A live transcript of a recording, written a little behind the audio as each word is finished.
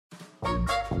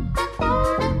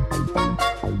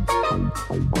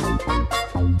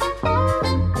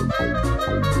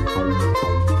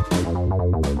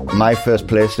My first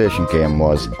PlayStation game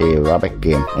was a rabbit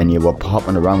game, and you were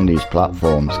hopping around these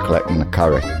platforms collecting the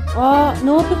carrot. Oh,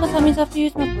 no, because that means I have to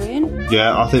use my brain.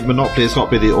 Yeah, I think Monopoly has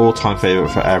got to be the all-time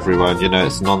favourite for everyone. You know,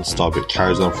 it's non-stop, it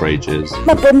carries on for ages.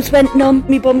 My bums went numb,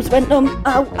 me bums went numb.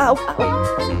 Ow, ow,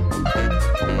 ow.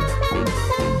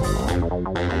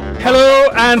 Hello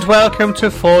and welcome to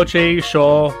 4G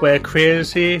Show, where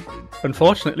crazy,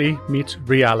 unfortunately, meets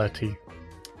reality.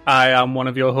 I am one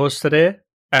of your hosts today,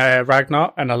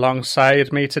 Ragnar, and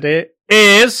alongside me today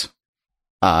is...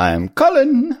 I'm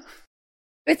Colin.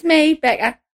 It's me,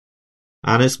 Becca.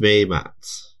 And it's me, Matt.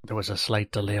 There was a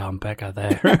slight delay on Becca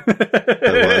there.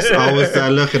 I was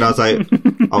there looking, I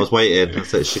was waiting. I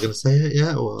said, is she going to say it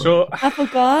yet? Or? So, I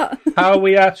forgot. how are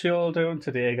we actually all doing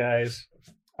today, guys?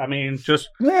 I mean, just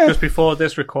before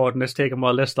this recording, it's taken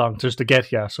well this long just to get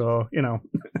here, so, you know.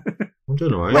 I'm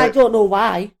doing alright. I don't know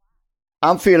why.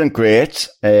 I'm feeling great,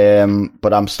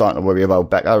 but I'm starting to worry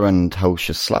about Becca and how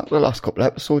she's slacked the last couple of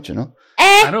episodes, you know.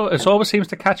 I know, it always seems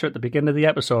to catch her at the beginning of the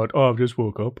episode. Oh, I've just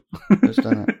woke up.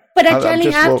 But I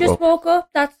generally have just woke up.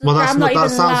 That sounds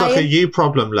like a you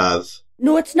problem, love.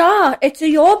 No, it's not. It's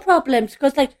your problems,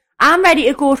 because, like, I'm ready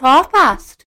to go at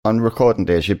 1:30. On recording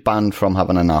days, you're banned from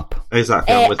having a nap.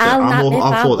 Exactly, I'm with it.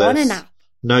 I'm for this. Nap.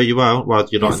 No, you won't. Well,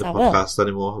 you're not Yes, in the I will. podcast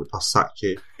anymore. I'll sack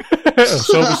you.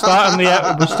 So we're starting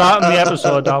the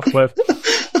episode off with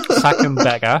sacking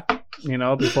Becca, you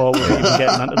know, before we're even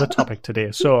getting onto the topic today.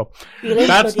 So Feeling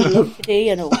that's bloody love today,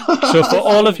 you know. so for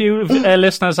all of you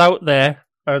listeners out there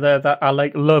that are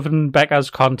like loving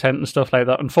Becca's content and stuff like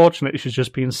that. Unfortunately, she's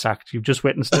just been sacked. You've just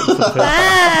witnessed it for the first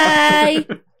time.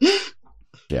 Bye.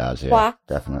 Yeah, What?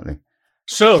 definitely.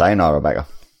 So Sayonara, Becca.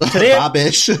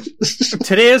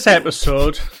 today's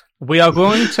episode, we are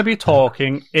going to be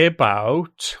talking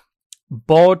about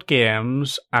board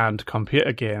games and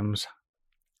computer games.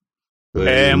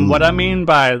 What I mean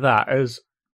by that is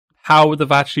how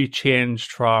they've actually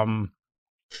changed from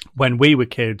when we were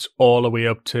kids all the way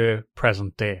up to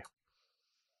present day.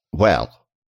 Well,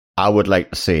 I would like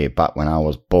to say back when I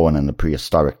was born in the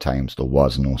prehistoric times, there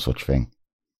was no such thing.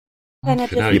 Can I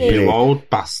just You say, old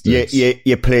bastards.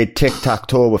 You played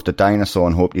tic-tac-toe with the dinosaur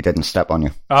and hoped he didn't step on you.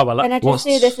 Oh, well, can I just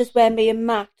say this is where me and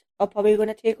Matt are probably going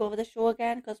to take over the show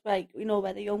again, because, like, we know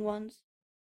we're the young ones.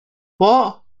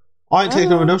 What? I ain't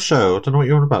taking over no show. I don't know what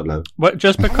you're on about, love. well,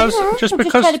 just because I'm just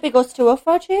trying to pick us two up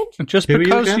for a change. Just Who are you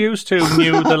because again? you two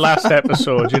knew the last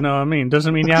episode, you know what I mean,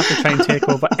 doesn't mean you have to try and take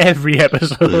over every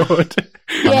episode.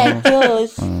 Yeah, it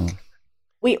does.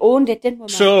 We owned it, didn't we, Matt?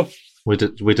 So, We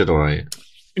did alright.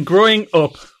 growing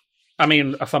up, I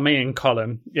mean, for me and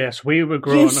Colin, yes, we were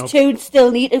growing you up. two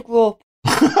still need to grow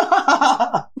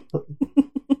up.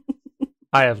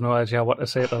 I have no idea what to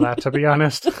say to that, to be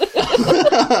honest.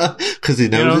 Because he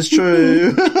knows You know?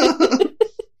 it's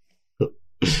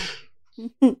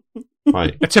true.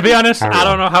 Right. To be honest, Carry I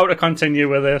don't on. know how to continue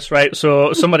with this, right?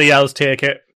 So somebody else take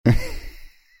it.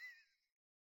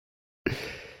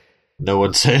 No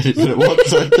one said anything at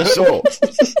once. So,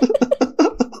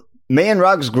 me and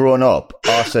Rags growing up,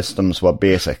 our systems were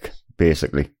basically.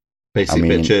 Basic I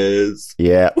mean- bitches.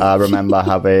 Yeah, I remember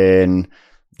having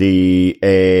the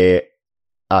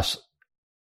Astra.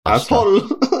 Asshole.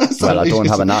 Well, I don't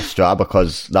have an Astra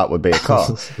because that would be a car.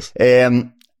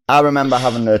 I remember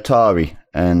having the Atari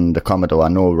and the Commodore. I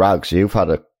know, Rags, you've had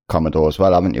a Commodore as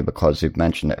well, haven't you? Because you've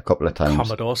mentioned it a couple of times.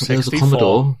 Commodore There's a 64.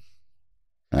 Commodore.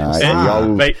 The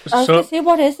old- Right, I was going so to say,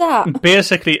 what is that?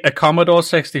 basically, a Commodore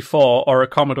 64 or a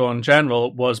Commodore in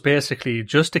general was basically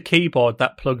just a keyboard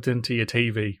that plugged into your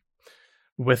TV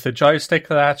with a joystick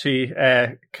that actually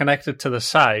connected to the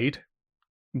side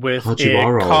with God, you a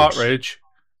are old. cartridge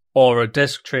or a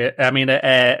disc tray. I mean,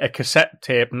 a cassette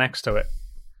tape next to it.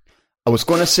 I was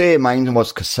going to say mine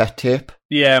was cassette tape.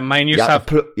 Yeah, mine used to have.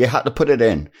 You had to put it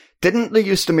in. Didn't they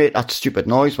used to make that stupid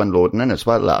noise when loading in as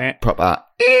well? That Yeah. proper...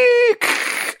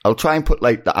 I'll try and put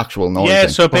like the actual noise Yeah, in.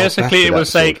 so basically it back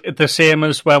was to that like the same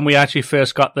as when we actually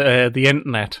first got the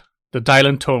internet. The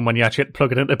dial-in tone when you actually had to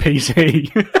plug it into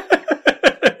PC.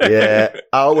 Yeah,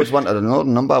 I always wanted to know the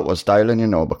number it was dialing, you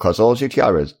know, because all you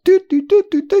hear is...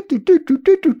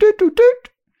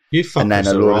 You fuckers then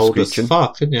a are load of old as screeching.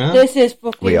 fuck, aren't you? This is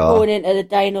fucking We are. going into the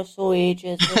dinosaur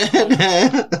ages.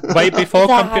 Right before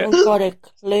I haven't got a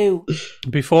clue.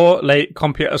 before like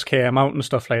computers came out and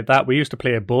stuff like that, we used to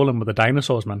play bowling with the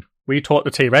dinosaurs, man. We taught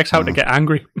the T-Rex how to get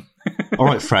angry. All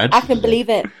right, Fred. I can believe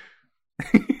it.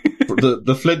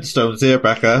 The Flintstones here,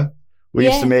 Becca. We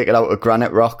used Yeah. to make it out of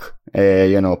granite rock,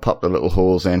 you know, pop the little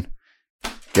holes in,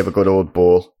 give a good old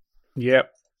bowl.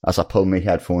 Yep. As I pull my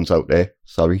headphones out there.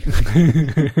 Sorry.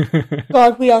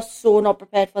 God, we are so not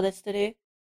prepared for this today.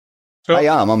 So, I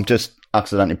am. I'm just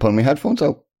accidentally pulling my headphones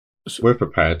out. We're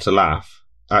prepared to laugh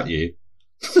at you.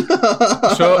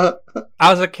 So,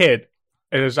 as a kid,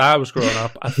 as I was growing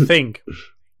up, I think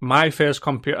my first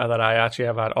computer that I actually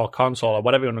ever had, or console, or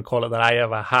whatever you want to call it, that I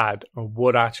ever had,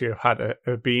 would actually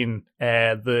have been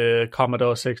the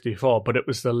Commodore 64, but it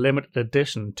was the limited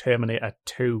edition Terminator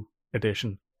 2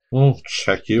 edition. Oh,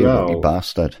 check you lucky out.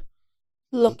 bastard.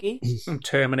 Lucky.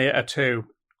 Terminator 2.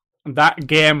 That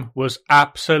game was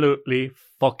absolutely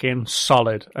fucking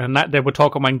solid. And that they were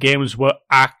talking when games were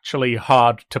actually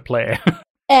hard to play.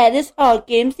 There's hard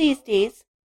games these days.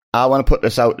 I want to put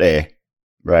this out there,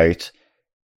 right?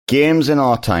 Games in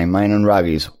our time, mine and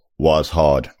Raggy's, was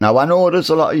hard. Now, I know there's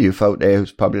a lot of youth out there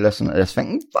who's probably listening to this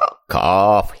thinking, fuck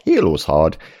off, Halo's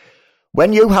hard.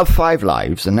 When you have 5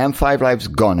 lives, and then 5 lives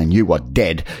gone and you are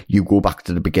dead, you go back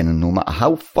to the beginning, no matter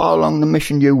how far along the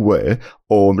mission you were,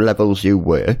 or levels you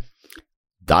were,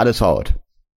 that is hard.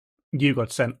 You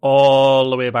got sent all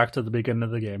the way back to the beginning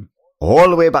of the game. All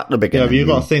the way back to the Yeah, beginning. but you've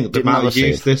got to think, the Didn't amount have of a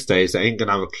youth save. this days, they ain't going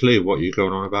to have a clue what you're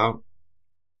going on about.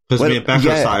 Because Well, me and Becca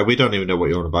yeah. started, we don't even know what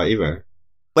you're on about either.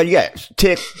 Well, yeah,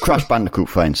 take Crash Bandicoot,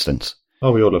 for instance.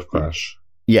 Oh, we all love Crash.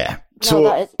 Yeah. No, So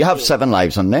that is you have true. 7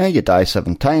 lives on there, you die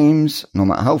 7 times, no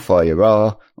matter how far you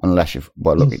are, unless you're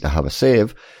lucky to have a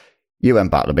save, you went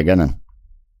back to the beginning.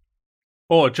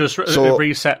 Or just So-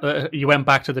 reset, you went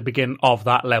back to the beginning of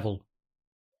that level.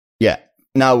 Yeah.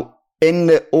 Now, in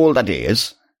the older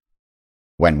days,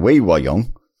 when we were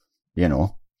young, you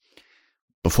know,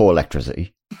 before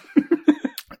electricity,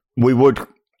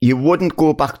 you wouldn't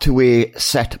go back to a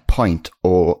set point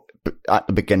or at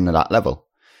the beginning of that level.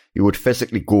 You would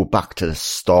physically go back to the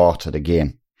start of the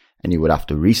game and you would have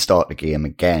to restart the game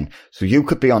again. So you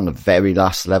could be on the very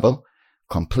last level,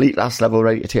 complete last level,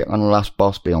 ready to take on the last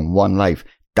boss, be on 1 life,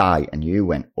 die, and you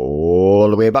went all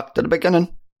the way back to the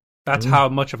beginning. That's how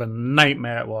much of a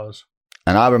nightmare it was.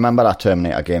 And I remember that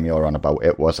Terminator game you were on about.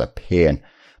 It was a pain.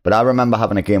 But I remember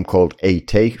having a game called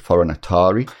E.T. for an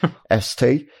Atari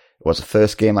ST. It was the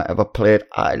first game I ever played.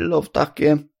 I loved that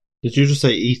game. Did you just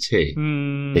say E.T.?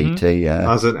 Mhm. E.T.,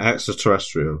 yeah. As an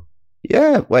extraterrestrial?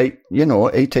 Yeah, wait, you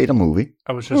know, E.T. the movie.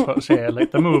 I was just about to say, like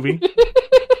the movie.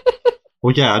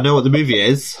 Well, yeah, I know what the movie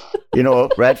is. You know,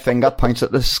 red finger points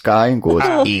at the sky and goes,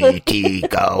 E.T.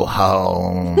 go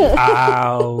home.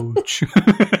 Ouch.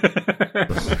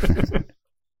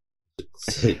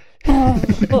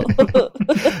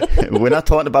 We're not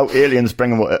talking about aliens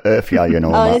bringing to Earth here, you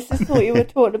know. I Matt. just thought you were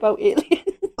talking about aliens.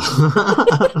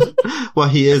 Well,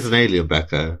 he is an alien,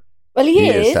 Becca. Well, he He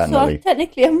is, is, so certainly.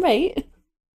 technically I'm right.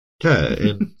 Yeah,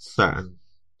 in certain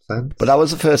sense. But that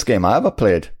was the first game I ever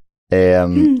played.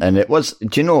 And it was,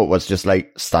 do you know, it was just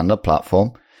like standard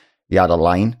platform. You had a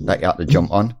line that you had to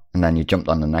jump on, and then you jumped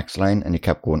on the next line, and you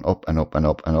kept going up and up and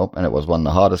up and up, and it was one of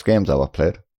the hardest games I ever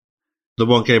played. The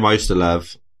one game I used to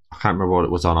love, I can't remember what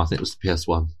it was on, I think it was the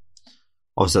PS1.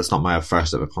 Obviously, that's not my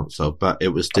first ever console, but it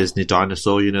was Disney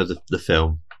Dinosaur, you know, the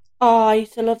film. Oh, I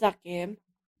used to love that game.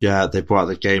 Yeah, they brought out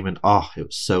the game and, it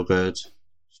was so good.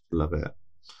 Love it.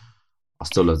 I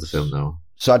still love the film, though.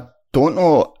 So I don't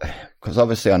know, because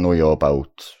obviously I know you're about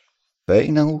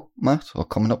 30 now, Matt, or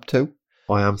coming up to.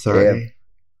 I am 30.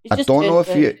 It's I just don't know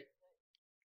turned if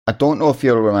I don't know if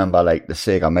you'll remember, like, the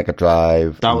Sega Mega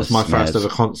Drive. That and was the my first SNES. ever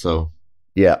console.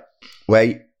 Yeah.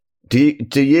 Wait, do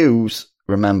you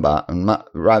remember, and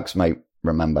Rags might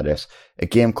remember this, a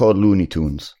game called Looney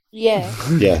Tunes? Yeah.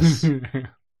 Yes.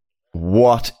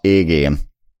 What a game.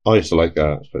 I used to like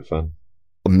that. It's quite fun.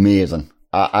 Amazing.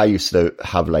 I used to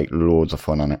have, like, loads of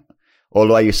fun on it.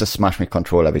 Although I used to smash my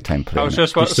control every time I playing was it.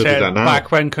 just about You to still do say, that now?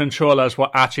 back when controllers were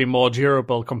actually more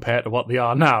durable compared to what they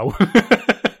are now.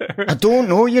 I don't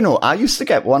know, you know, I used to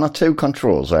get 1 or 2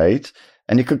 controls, right?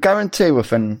 And you could guarantee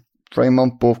within 3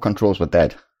 months both controls were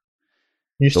dead.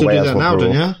 You still do wires that were now,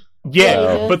 don't broke. you? Yeah,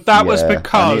 Well, but that was Yeah, I need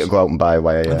because to go out and buy a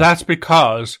wire, yeah. that's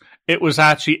because it was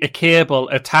actually a cable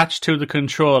attached to the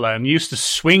controller and you used to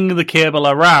swing the cable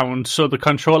around so the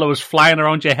controller was flying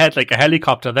around your head like a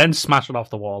helicopter, then smash it off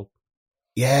the wall.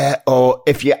 Yeah, or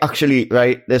if you actually,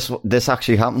 right, this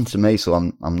actually happened to me, so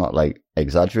I'm not like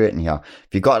exaggerating here.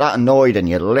 If you got that annoyed and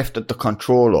you lifted the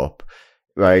control up,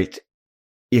 right,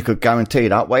 you could guarantee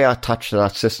that wire attached to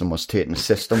that system was taking the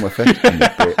system with it and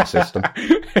you'd break the system.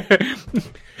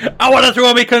 I want to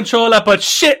throw my controller, but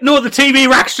shit, no, the TV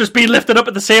rack's just being lifted up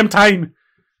at the same time.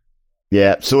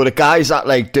 Yeah, so the guys that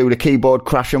like do the keyboard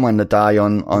crashing when they die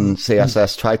on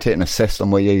CSS, try taking a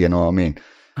system with you know what I mean?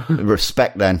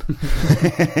 Respect then.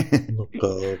 Oh,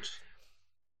 God.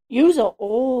 Yous are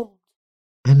old.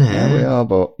 Yeah, we are,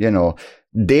 but,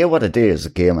 day what a day is a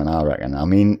gaming, I reckon. I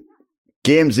mean,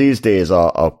 games these days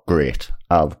are great.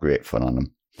 I have great fun on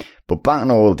them. But back in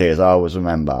the old days, I always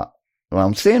remember, well,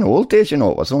 I'm saying old days, it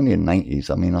was only in the 90s.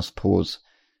 I mean, I suppose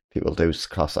people do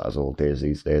class that as old days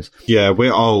these days. Yeah,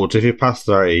 we're old. If you're past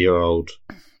 30, you're old.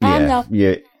 I'm not.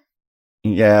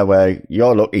 Yeah, well,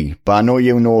 you're lucky. But I know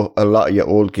a lot of your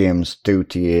old games due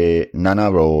to your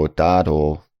nana or dad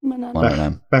or one of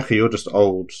them. Becca, you're just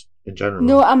old in general.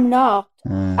 No, I'm not,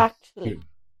 actually.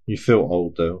 You feel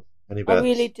old, though. Any bets? I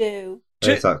really do.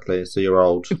 Exactly, so you're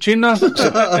old. Do you not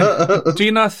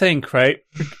think, right,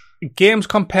 games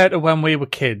compared to when we were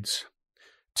kids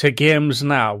to games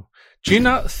now, do you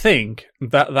not think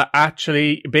that they're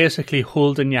actually basically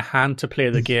holding your hand to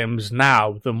play the games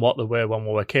now than what they were when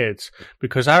we were kids?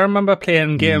 Because I remember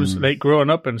playing games like growing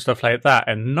up and stuff like that,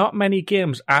 and not many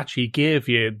games actually gave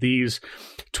you these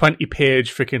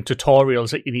 20-page freaking tutorials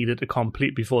that you needed to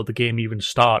complete before the game even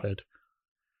started.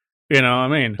 You know what I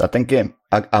mean? I think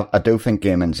I do think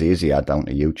gaming's easier down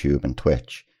to YouTube and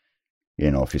Twitch.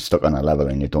 If you're stuck on a level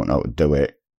and you don't know how to do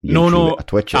it, No,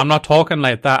 Twitch I'm not talking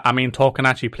like that. I mean talking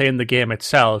actually playing the game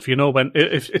itself. When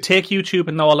if take YouTube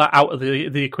and all that out of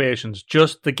the equations,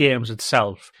 just the games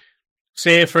itself.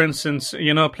 Say, for instance,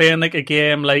 playing like a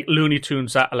game like Looney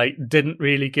Tunes that like didn't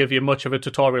really give you much of a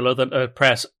tutorial other than to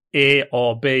press A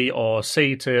or B or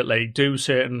C to like do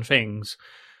certain things.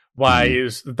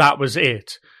 That was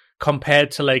it. Compared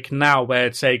to like now where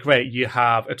it's like, great, you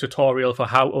have a tutorial for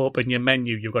how to open your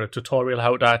menu. You've got a tutorial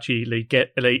how to actually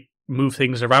move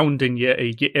things around in your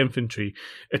infantry.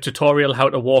 A tutorial how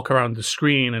to walk around the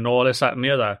screen and all this, that and the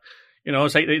other.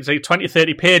 It's like 20,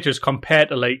 30 pages compared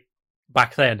to like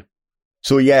back then.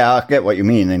 So yeah, I get what you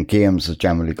mean. And games have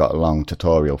generally got a long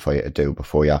tutorial for you to do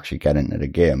before you actually get into the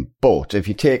game. But if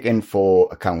you take in for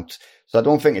account, so I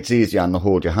don't think it's easier on the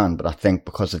hold your hand, but I think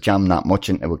because they've jammed that much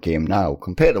into a game now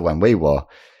compared to when we were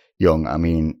young, I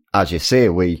mean, as you say,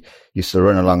 we used to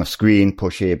run along a screen,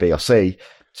 push A, B or C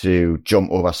to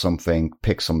jump over something,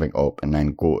 pick something up and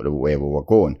then go to where we were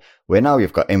going. Where now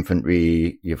you've got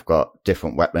infantry, you've got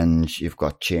different weapons, you've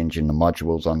got changing the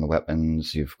modules on the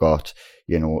weapons, you've got,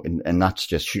 and that's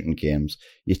just shooting games.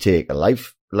 You take a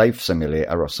life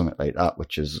simulator or something like that,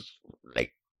 which is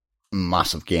like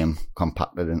massive game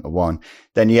compacted into one.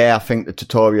 Then I think the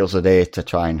tutorials are there to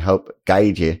try and help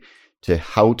guide you to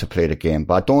how to play the game.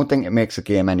 But I don't think it makes the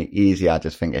game any easier. I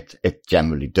just think it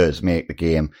generally does make the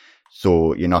game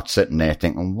so you're not sitting there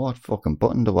thinking, what fucking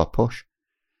button do I push?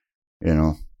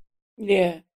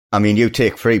 Yeah. I mean, you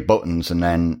take 3 buttons and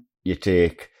then you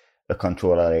take a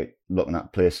controller, like looking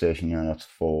at PlayStation, that's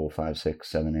 4, 5,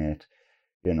 6, 7,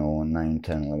 8, 9,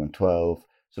 10, 11, 12.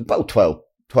 So about 12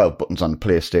 buttons on the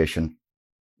PlayStation,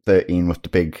 13 with the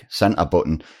big center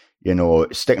button,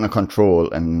 sticking a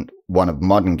control and one of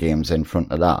modern games in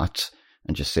front of that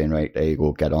and just saying, right, there you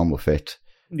go, get on with it.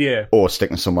 Yeah. Or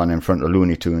sticking someone in front of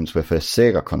Looney Tunes with a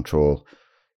Sega control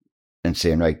and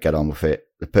saying, right, get on with it.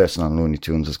 The person on Looney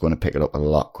Tunes is going to pick it up a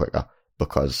lot quicker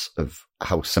because of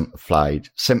how simplified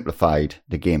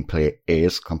the gameplay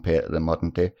is compared to the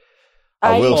modern day.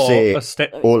 I will say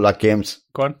all that games...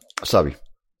 Go on. Sorry.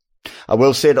 I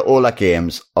will say that all that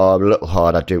games are a little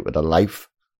harder due to the life.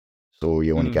 So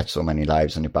you only get so many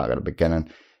lives in your back at the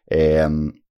beginning.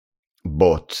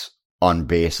 But on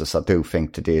basis, I do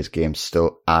think today's games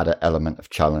still add an element of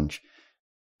challenge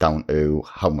down to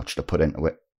how much to put into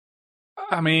it.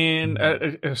 I mean,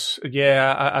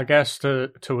 I guess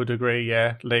to a degree,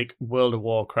 yeah. Like World of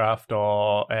Warcraft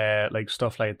or like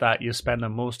stuff like that, you're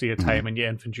spending most of your time in your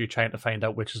infantry trying to find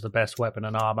out which is the best weapon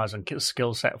and armors and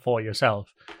skill set for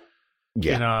yourself.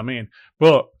 Yeah. You know what I mean?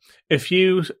 But if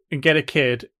you get a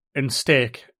kid and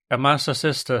stick a Master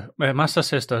System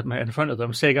in front of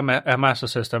them, Sega a Master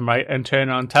System, right, and turn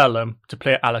on and tell them to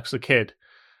play Alex the Kid,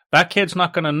 that kid's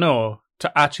not going to know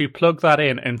to actually plug that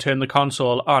in and turn the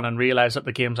console on and realise that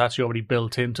the game's actually already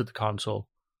built into the console.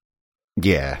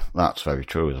 Yeah, that's very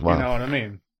true as well. You know what I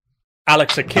mean?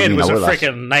 Alex the Kid was a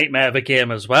freaking nightmare of a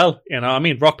game as well. You know what I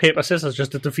mean? Rock, paper, scissors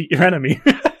just to defeat your enemy.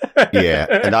 Yeah,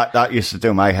 and that used to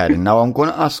do my head. And now I'm going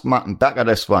to ask Matt and Becca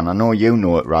this one. I know you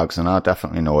know it, Rags, and I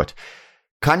definitely know it.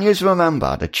 Can you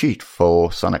remember the cheat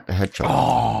for Sonic the Hedgehog?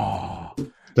 Oh,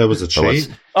 there was a cheat?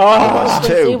 There was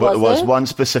two, but there was one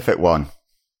specific one.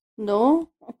 No,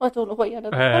 I don't know what you had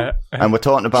about. And we're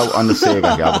talking about on the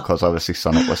Sega here, because obviously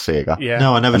Sonic was Sega. Yeah.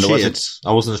 No, I never cheated.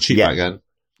 I wasn't a cheat back then.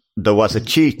 There was a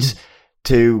cheat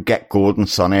to get Golden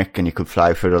Sonic, and you could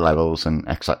fly through the levels and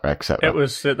etc. etc. It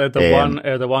was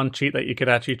the one cheat that you could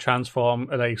actually transform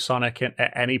like Sonic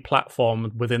at any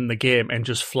platform within the game and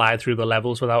just fly through the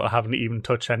levels without having to even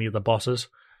touch any of the bosses.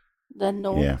 Then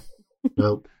no. Yeah.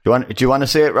 Nope. Do you want to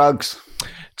say it, Rugs?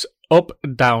 It's up,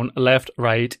 down, left,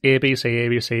 right, A, B, C, A,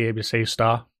 B, C, A, B, C,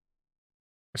 star.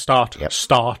 Start. Yep.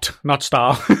 Start, not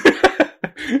star.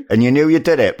 And you knew you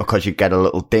did it because you get a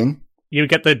little ding. You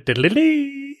get the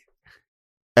diddly.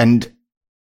 And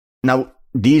now,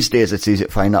 these days, it's easy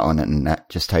to find that on the internet.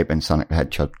 Just type in Sonic the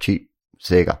Hedgehog cheap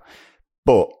Sega.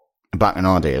 But back in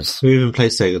our days, Who even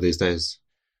plays Sega these days?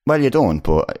 well, you don't,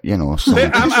 but, you know, some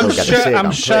people I'm still get a Sega I'm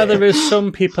and sure play there it. is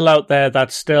some people out there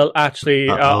that still actually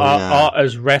Yeah. are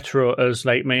as retro as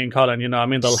like me and Colin. You know, what I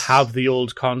mean, they'll have the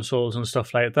old consoles and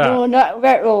stuff like that. No, not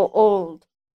retro, old.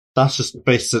 That's just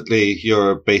basically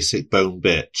you're a basic bone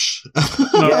bitch.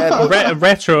 No, Yeah, but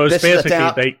retro is this is the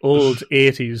basically thing. like old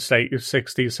 80s, like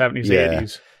 60s, 70s, Yeah.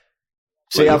 80s.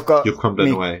 See, You're crumbling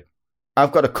me- away.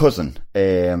 I've got a cousin,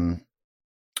 and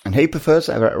he prefers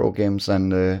the retro games than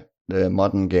the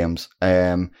modern games.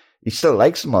 He still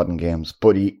likes the modern games,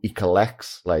 but he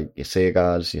collects like your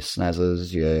Segas, your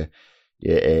SNESes,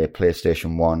 your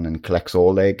PlayStation 1, and collects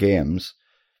all their games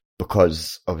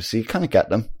because obviously you can't get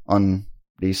them on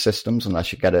these systems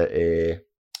unless you get a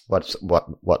what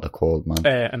they're called, man.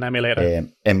 An emulator.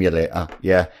 Emulator,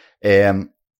 yeah.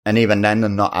 And even then, they're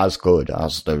not as good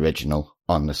as the original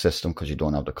on the system because you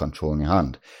don't have the control in your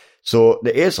hand. So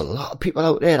there is a lot of people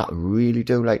out there that really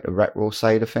do like the retro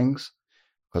side of things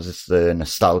because it's the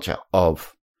nostalgia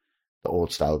of the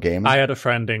old style gaming. I had a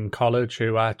friend in college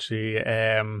who actually,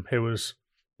 who was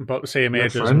about the same Your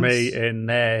age as friends? me,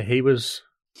 and he was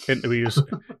into his,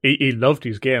 he loved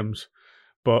his games.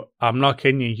 But I'm not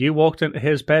kidding you. You walked into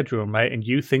his bedroom, right, and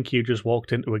you think you just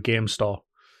walked into a game store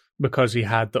because he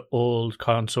had the old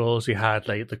consoles. He had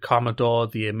like the Commodore,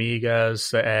 the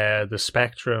Amigas, the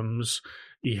Spectrums.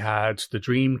 He had the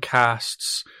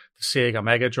Dreamcasts, the Sega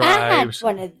Mega I had Drives,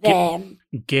 one of them.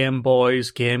 Game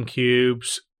Boys, Game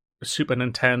Cubes, Super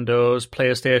Nintendos,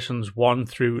 PlayStations 1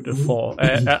 through to 4.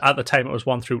 At the time, it was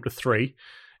 1 through to 3.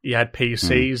 He had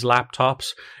PCs,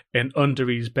 laptops, and under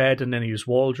his bed and in his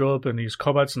wardrobe and his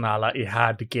cupboards and all that, he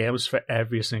had the games for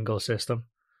every single system.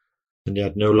 And you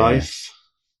had no life.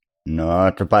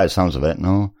 No, by the sounds of it,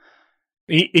 no.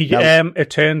 It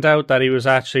turned out that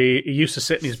he used to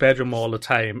sit in his bedroom all the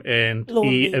time, and he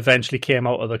Lonely. eventually came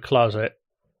out of the closet.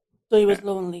 So he was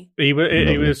lonely. He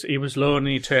was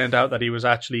lonely. It turned out that he was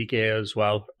actually gay as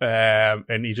well,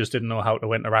 and he just didn't know how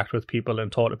to interact with people and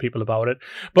talk to people about it.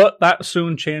 But that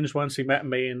soon changed once he met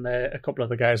me and a couple of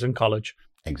the guys in college.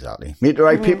 Exactly. Meet the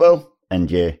right people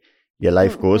and your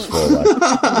life goes forward.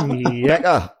 Yeah.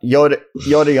 Becca, you're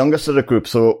the youngest of the group,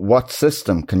 so what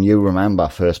system can you remember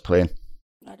first playing?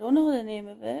 I don't know the name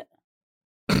of it.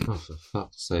 Oh, for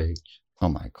fuck's sake. Oh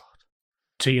my god.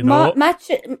 Do you know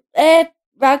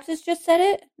Rags has just said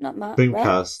it. Not Matt.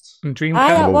 Dreamcast. I Dreamcast?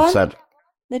 have Both one. said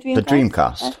The Dreamcast. the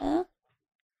Dreamcast. Uh-huh.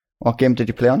 What game did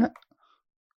you play on it?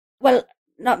 Well,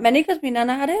 not many because my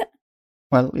nana had it.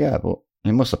 Well, yeah, but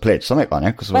you must have played something on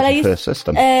it because it Well, was I the used- first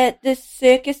system. The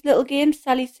circus little game,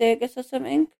 Sally Circus or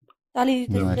something. Sally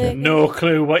the No idea. Circus. No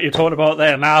clue what you're talking about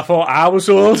there. Now I thought I was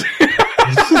old.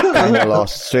 Kind of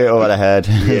lost straight over the head.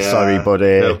 Sorry,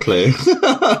 buddy. No clue.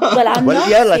 Well, I'm Well, not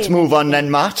yeah, let's saying move on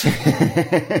anything. then,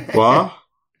 Matt. What?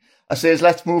 I says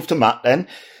let's move to Matt then.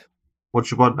 What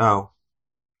do you want now?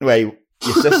 Wait,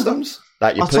 your systems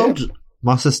that you I played? told you,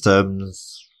 my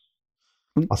systems.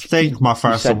 I think my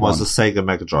first said one was one. the Sega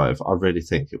Mega Drive. I really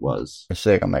think it was. The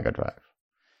Sega Mega Drive.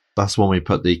 That's when we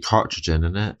put the cartridge in,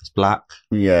 isn't it? It's black.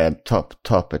 Yeah, top,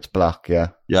 it's black, yeah.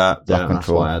 Yeah, Black that's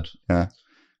control. what I had. Yeah.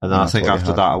 And then I That's think what we after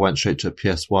had. that, I went straight to a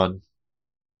PS1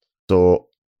 So,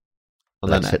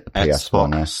 and Let's then hit the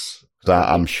PS1, Xbox. 'cause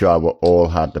I'm sure we all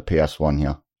had the PS1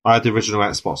 here. I had the original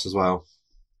Xbox as well.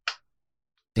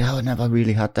 Yeah, I never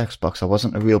really had the Xbox. I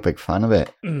wasn't a real big fan of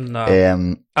it. No.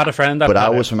 I had a friend that But I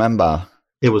played always it. remember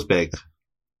It was big.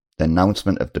 the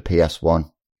announcement of the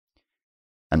PS1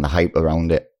 and the hype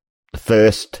around it. The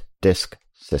first disc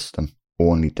system,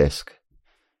 only disc.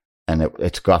 And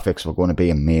its graphics were going to be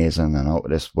amazing and out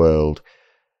of this world.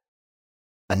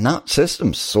 And that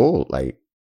system sold like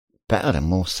better than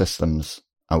most systems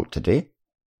out today.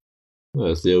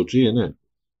 Well, it's the OG, isn't it?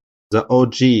 The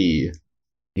OG.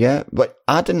 Yeah, but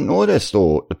I didn't know this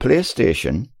though. The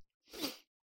PlayStation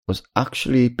was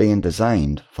actually being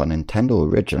designed for Nintendo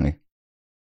originally.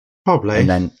 Probably. And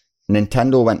then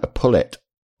Nintendo went to pull it,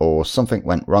 or something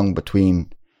went wrong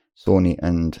between Sony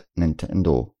and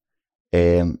Nintendo.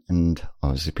 And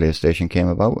obviously PlayStation came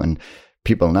about, and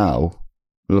people now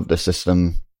love the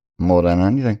system more than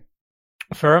anything.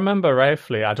 If I remember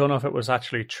rightly, I don't know if it was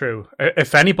actually true.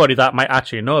 If anybody that might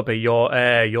actually know, it'd be your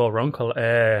uncle,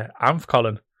 Amf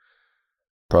Colin.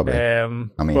 Probably. I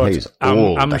mean, he's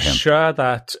old. I'm sure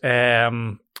that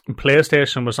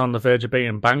PlayStation was on the verge of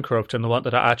being bankrupt and they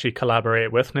wanted to actually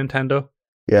collaborate with Nintendo.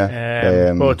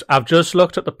 Yeah. But I've just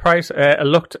looked at the price. I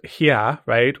looked here,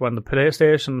 right, when the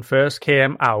PlayStation first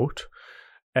came out.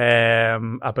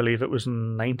 I believe it was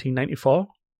in 1994.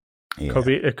 Yeah,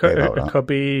 It could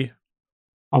be.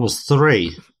 I was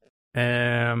 3.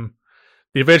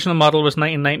 The original model was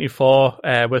 1994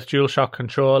 with DualShock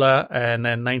controller, and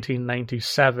then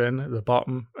 1997 the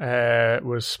bottom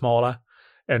was smaller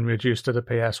and reduced to the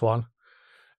PS1.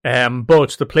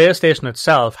 But the PlayStation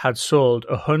itself had sold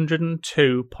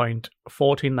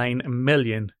 102.49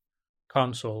 million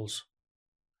consoles.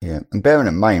 Yeah, and bearing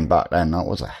in mind back then, that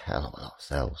was a hell of a lot of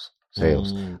sales.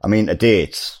 I mean, today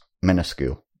it's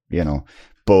minuscule, you know,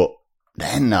 but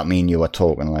then that mean you were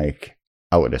talking like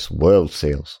out of this world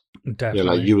sales. Definitely. Yeah,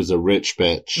 like you was a rich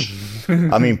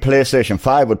bitch. I mean, PlayStation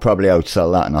 5 would probably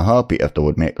outsell that in a heartbeat if they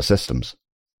would make the systems.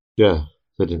 Yeah,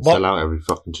 they didn't sell out every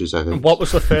fucking 2 seconds. What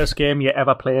was the first game you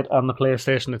ever played on the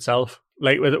PlayStation itself?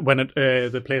 Like when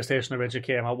the PlayStation originally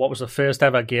came out, what was the first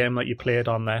ever game that you played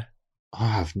on there? I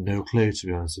have no clue, to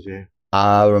be honest with you.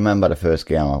 I remember the first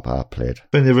game I played.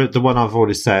 But the one I've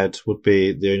already said would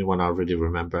be the only one I really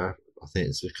remember. I think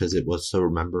it's because it was so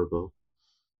memorable.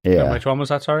 Yeah. And which one was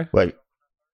that, sorry? Wait.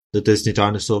 The Disney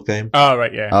Dinosaur game. Oh,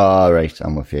 right, yeah. Oh, right,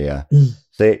 I'm with you, yeah.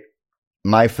 See,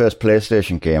 my first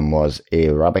PlayStation game was a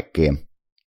rabbit game.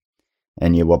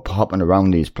 And you were hopping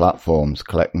around these platforms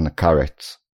collecting the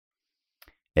carrots.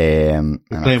 Playing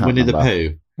Winnie the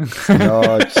Pooh.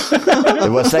 No, it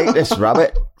was like this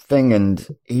rabbit thing, and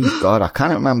God, I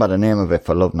can't remember the name of it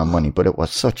for love nor money, but it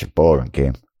was such a boring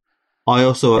game. I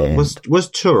also was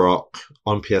Turok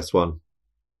on PS1.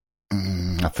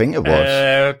 I think it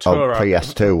was. Turok.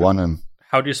 PS2 one. And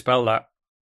how do you spell that?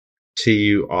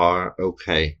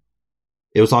 Turok.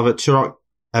 It was either Turok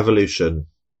Evolution.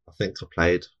 I think I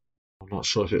played. I'm not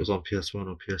sure if it was on PS1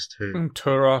 or PS2.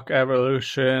 Turok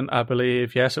Evolution, I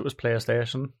believe. Yes, it was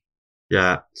PlayStation.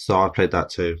 Yeah, so I played that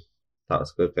too. That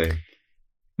was a good game.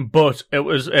 But it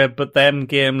was, but them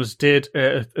games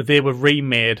they were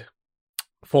remade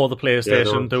for the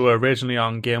PlayStation. They were originally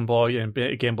on Game Boy and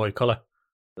Game Boy Color.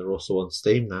 They're also on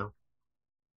Steam now.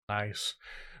 Nice.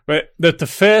 But the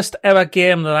first ever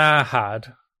game that I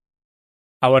had,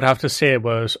 I would have to say,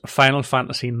 was Final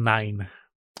Fantasy IX.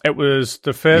 It was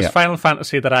the first Final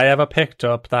Fantasy that I ever picked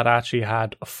up that actually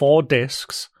had 4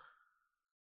 discs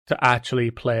to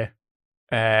actually play.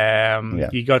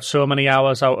 You got so many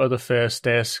hours out of the first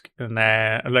disc, and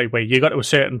you got to a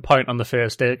certain point on the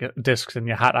first disc, and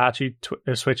you had to actually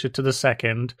switch it to the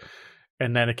second,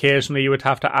 and then occasionally you would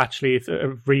have to actually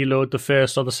reload the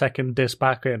first or the second disc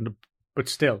back in. But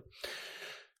still,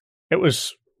 it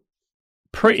was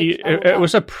pretty. It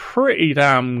was a pretty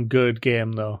damn good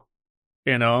game, though,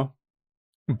 you know.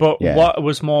 But what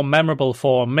was more memorable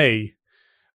for me,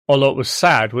 although it was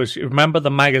sad, was, remember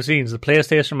the magazines, the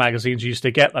PlayStation magazines you used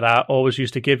to get that always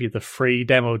used to give you the free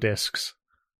demo discs.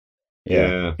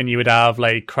 Yeah. And you would have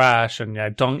like Crash and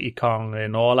Donkey Kong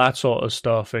and all that sort of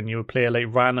stuff, and you would play like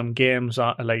random games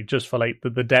like just for like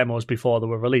the demos before they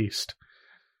were released.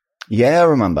 Yeah, I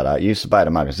remember that. You used to buy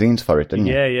the magazines for it, didn't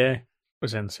you? Yeah. It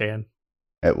was insane.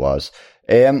 It was.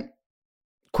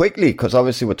 Quickly, because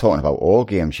obviously we're talking about all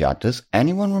games you had, does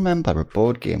anyone remember a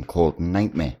board game called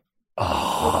Nightmare?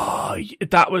 Oh,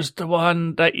 that was the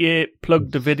one that you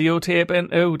plugged the videotape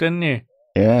into, didn't you?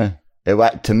 Yeah.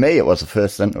 To me, it was the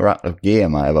first interactive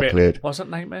game I ever played. Was it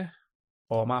Nightmare?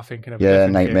 Or am I thinking of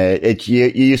Nightmare. You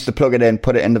used to plug it in,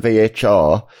 put it in the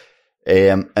VHR,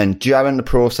 and during the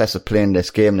process of playing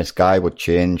this game, this guy would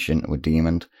change into a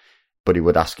demon, but he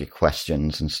would ask you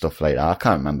questions and stuff like that. I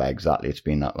can't remember exactly. It's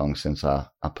been that long since I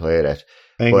played it.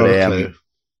 I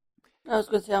was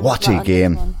going to say, what a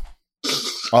game.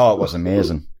 Oh, it was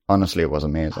amazing. Honestly, it was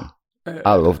amazing.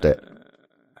 I loved it.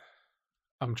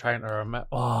 I'm trying to remember.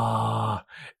 Oh,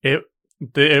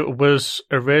 it was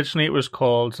originally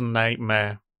called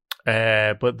Nightmare,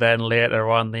 but then later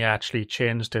on they actually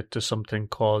changed it to something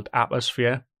called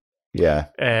Atmosphere. Yeah.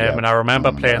 And I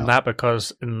remember playing that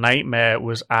because Nightmare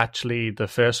was actually the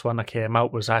first one that came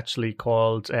out was actually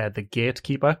called The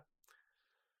Gatekeeper.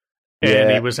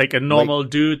 And he was like a normal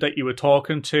dude that you were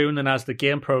talking to, and then as the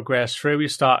game progressed through, he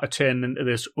started turning into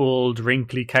this old,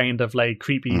 wrinkly kind of like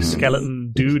creepy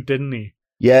skeleton dude, didn't he?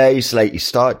 Yeah, he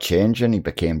started changing. He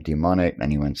became demonic,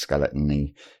 then he went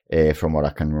skeleton. From what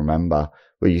I can remember,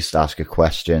 we used to ask you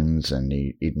questions, and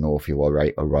he'd know if you were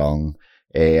right or wrong.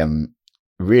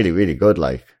 Really, really good,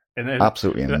 like. And then,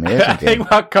 absolutely amazing. I think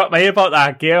what got me about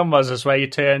that game was where you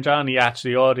turned on, you asked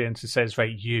the audience, it says,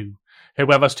 right, you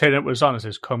whoever's turn it was on, it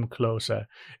says, come closer.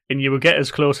 And you would get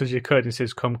as close as you could, and it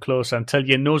says, come closer, until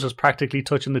your nose was practically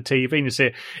touching the TV,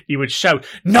 and you would shout,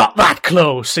 not that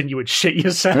close, and you would shit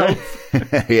yourself.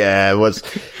 Yeah, it was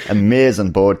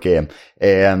amazing board game.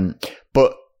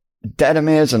 But dead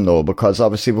amazing though, because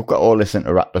obviously we've got all this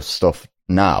interactive stuff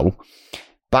now.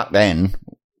 Back then,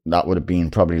 that would have been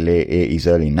probably late 80s,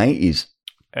 early 90s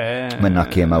when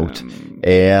that came out.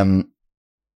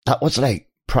 That was like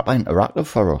proper interactive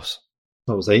for us.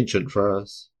 That was ancient for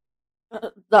us.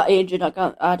 That ancient,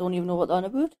 I don't even know what they're on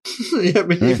about. Yeah,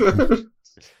 me neither.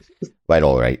 Right,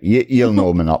 all right. You'll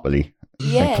know Monopoly.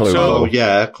 Yeah. Cluedo. Oh,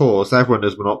 yeah, of course. Everyone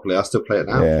knows Monopoly. I still play it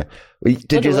now. Yeah.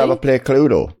 Did you By the ever way- play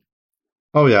Cluedo?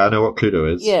 Oh, yeah, I know what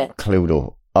Cluedo is. Yeah.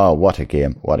 Cluedo. Oh, what a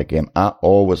game. What a game. I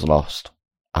always lost.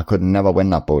 I could never win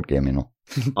that board game, you know.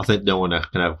 I think no one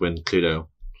can ever win Cluedo.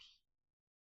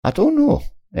 I don't know.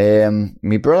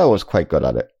 My brother was quite good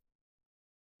at it.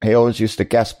 He always used to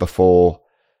guess before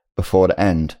the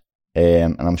end.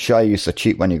 And I'm sure he used to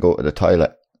cheat when you go to the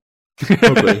toilet.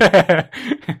 Probably.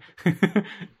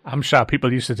 I'm sure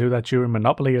people used to do that during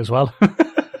Monopoly as well.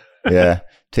 Yeah.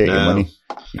 Take your No. money.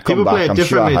 You come People play back, it I'm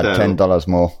sure I differently, had though. $10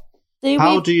 more. See,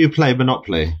 How do you play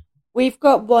Monopoly? we've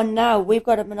got one now. We've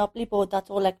got a Monopoly board that's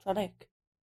all electronic.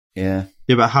 Yeah.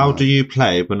 Yeah, but how do you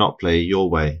play Monopoly your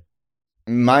way?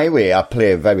 My way, I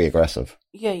play very aggressive.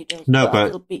 Yeah, you do. No, I'll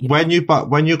but beat you when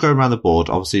back. you go around the board,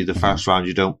 obviously the first round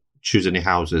you don't choose any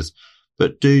houses,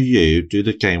 but do you do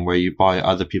the game where you buy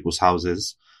other people's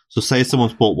houses? So say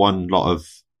someone's bought one lot of,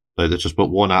 like they just bought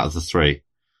one out of the three.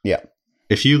 Yeah.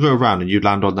 If you go around and you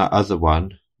land on that other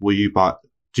one, do you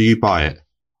buy it?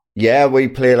 Yeah, we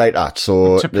play like that.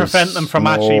 So to prevent there's them from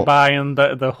no- actually buying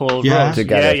the whole Yeah. road.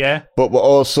 Together. Yeah. But we'll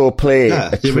also play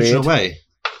Yeah, a the original trade. way.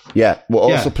 Yeah, we'll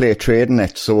also Yeah. play a trade in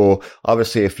it. So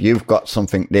obviously, if you've got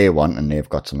something they want and they've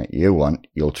got something you want,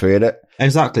 you'll trade it.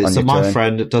 Exactly. On So your my turn.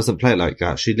 friend doesn't play it like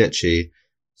that. She literally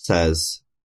says,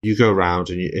 you go around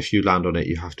and if you land on it,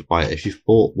 you have to buy it. If you've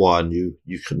bought one, you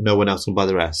can, no one else can buy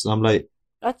the rest. And I'm like,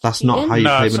 that's not cheating. how you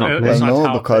play it's Monopoly. not No,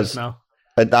 how it because- is, no.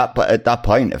 At that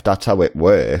point, if that's how it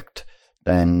worked,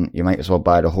 then you might as well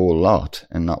buy the whole lot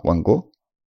in that one go.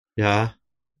 Yeah.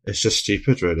 It's just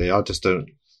stupid, really. I just don't.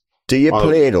 Do you Well-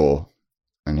 play though?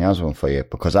 And here's one for you,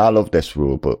 because I love this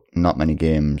rule, but not many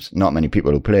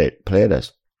people who play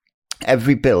this.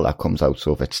 Every bill that comes out,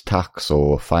 so if it's tax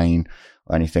or fine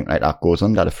or anything like that, goes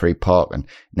under the free parking.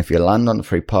 And if you land on the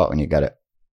free parking, you get it.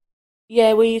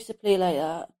 Yeah, we used to play like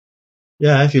that.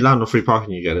 Yeah, if you land on free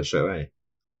parking, you get it straight away.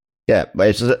 Yeah,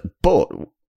 but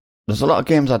there's a lot of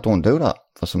games that don't do that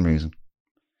for some reason.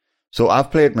 So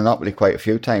I've played Monopoly quite a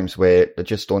few times where they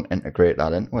just don't integrate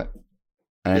that into it.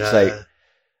 And it's like,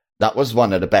 that was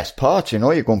one of the best parts, you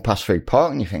know, you're going past free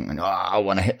parking, you're thinking, oh, I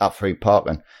want to hit that free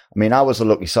parking. I mean, I was a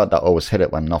lucky sod that always hit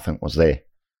it when nothing was there.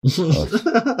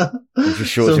 It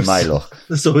just shows you my luck.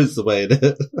 That's always the way, isn't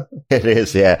it? It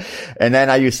is, yeah. And then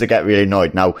I used to get really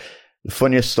annoyed. Now, the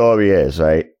funniest story is,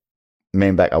 right, me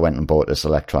and Becca went and bought this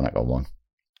Electronica one.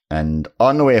 And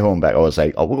on the way home, Becca was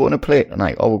like, oh, we're going to play it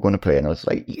tonight. Oh, we're going to play it. And I was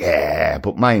like, yeah,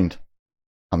 but mind,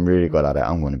 I'm really good at it.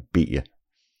 I'm going to beat you.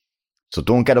 So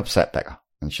don't get upset, Becca.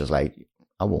 And she's like,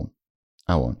 I won't.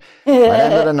 By the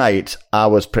end of the night, I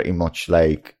was pretty much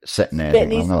like sitting there Spitting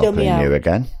thinking, his I'm not dummy playing you out.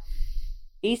 again.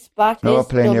 He spat I'm his not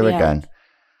playing you dummy again. out.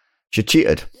 She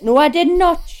cheated. No, I did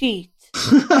not cheat.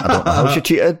 I don't know how she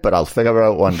cheated, but I'll figure her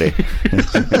out one day.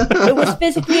 It was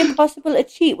physically impossible to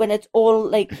cheat when it's all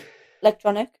like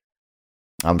electronic.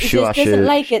 I'm He sure I just doesn't should.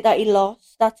 like it that he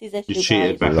lost. That's his issue. You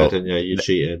cheated, guys. Becca, didn't you? You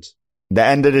cheated. The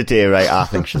end of the day, right, I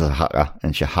think she's a hacker,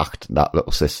 and she hacked that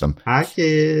little system.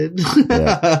 Hacking.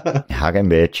 Yeah. Hacking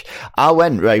bitch. I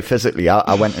went, right, physically,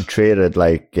 I went and traded,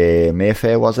 like,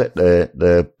 Mayfair, was it?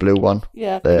 The blue one?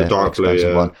 Yeah. The dark blue, expensive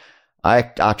yeah. one.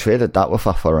 I traded that with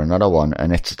her for another one,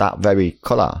 and it's that very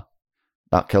colour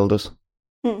that killed us.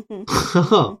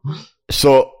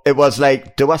 So it was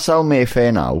like, do I sell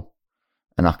Mayfair now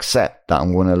and accept that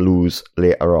I'm going to lose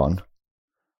later on?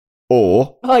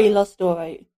 Or Oh, you lost all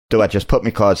right. do I just put my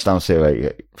cards down and say,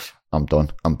 right, I'm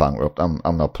done. I'm bankrupt. I'm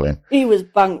not playing. He was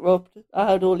bankrupt.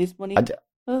 I had all his money. I d-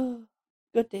 Oh,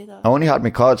 good day that. I only had my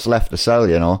cards left to sell,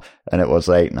 you know, and it was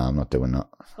like, no, I'm not doing that.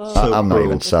 Oh, So I'm not cruel.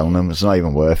 even selling them. It's not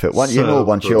even worth it. Once, you So know,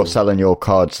 once cruel. you're selling your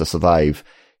cards to survive,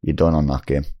 you're done on that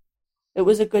game. It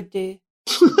was a good day.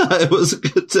 It was a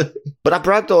good day. But I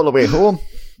bragged all the way home.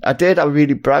 I did. I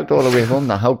really bragged all the way home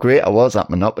that how great I was at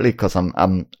Monopoly because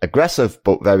I'm aggressive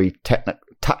but very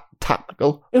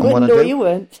tactical. It on what I wouldn't know do. you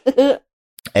weren't.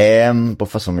 But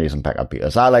for some reason, Becca beat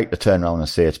us. I like to turn around and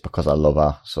say it's because I love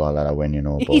her, so I let her win, you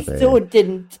know. He But so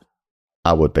didn't.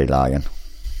 I would be lying.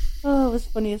 Oh, it was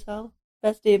funny as hell.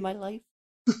 Best day of my life.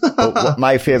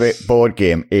 My favourite board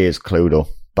game is Cluedo.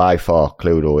 By far,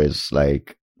 Cluedo is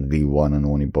like the one and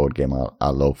only board game I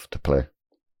love to play.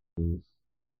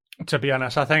 To be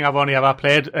honest, I think I've only ever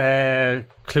played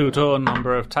Cluedo a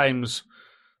number of times,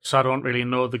 so I don't really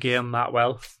know the game that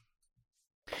well.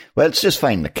 Well, it's just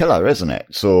find the killer, isn't it?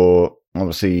 So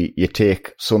obviously you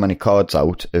take so many cards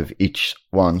out of each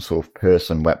one, so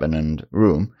person, weapon and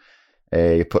room.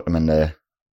 You put them in the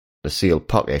sealed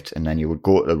pocket, and then you would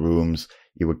go to the rooms,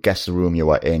 you would guess the room you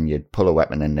were in, you'd pull a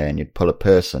weapon in there and you'd pull a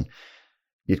person.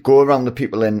 You'd go around the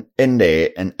people in there,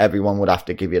 and everyone would have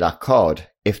to give you that card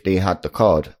if they had the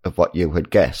card of what you had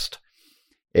guessed.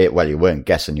 Well, you weren't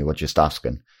guessing, you were just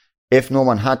asking. If no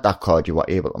one had that card, you were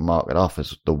able to mark it off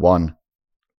as the one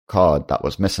card that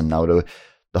was missing. Now,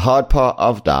 the hard part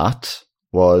of that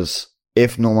was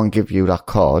if no one gave you that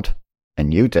card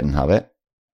and you didn't have it,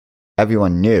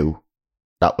 everyone knew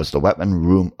that was the weapon,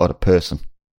 room, or the person.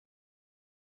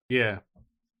 Yeah.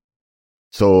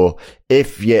 So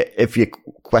if you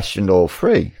questioned all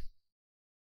three,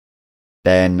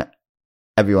 then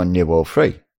everyone knew all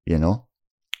three, you know.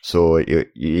 So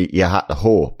you had to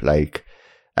hope, like,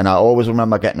 and I always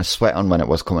remember getting a sweat on when it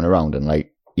was coming around, and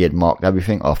like you'd marked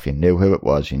everything off, you knew who it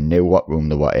was, you knew what room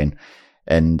they were in,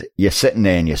 and you're sitting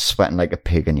there and you're sweating like a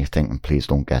pig, and you're thinking, please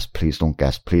don't guess, please don't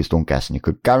guess, please don't guess, and you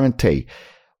could guarantee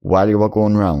while you were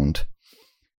going round,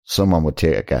 someone would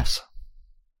take a guess.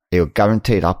 You would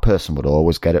guarantee that person would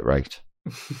always get it right.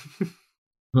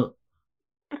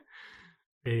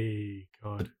 Hey,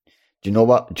 God. Do you know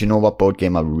what board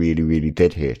game I really, really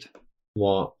did hate?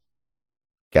 What?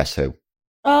 Guess Who?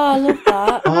 Oh, I love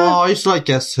that. Oh, I used to like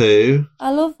Guess Who.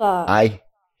 I love that. I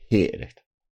hated it.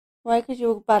 Why? Because you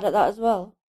were bad at that as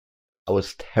well. I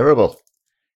was terrible.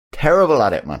 Terrible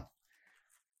at it, man.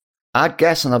 I'd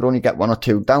guess and I'd only get one or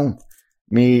two down.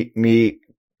 Me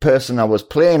person I was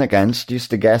playing against used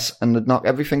to guess and they'd knock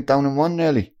everything down in one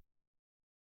nearly.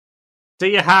 Do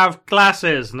you have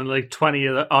glasses? And then like 20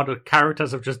 of the other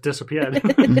characters have just disappeared.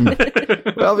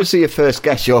 Well, obviously your first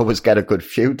guess you always get a good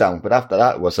few down, but after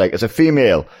that it was like, as a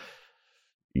female,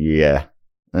 yeah.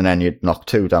 And then you'd knock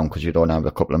two down because you'd only have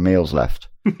a couple of males left.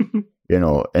 You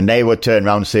know, and they would turn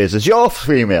around and say, is your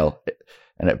female?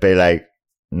 And it'd be like,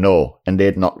 no. And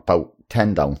they'd knock about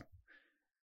 10 down.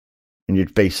 And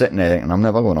you'd be sitting there thinking, I'm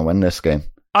never going to win this game.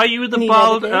 Are you the And you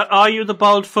bald? never did. Are you the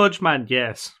bald fudge man?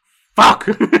 Yes. Fuck.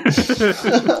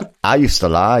 I used to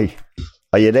lie.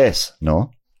 Are you this?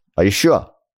 No. Are you sure?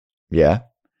 Yeah.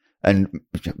 And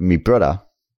me brother,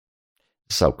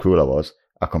 this is how cool I was,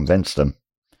 I convinced him.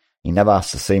 He never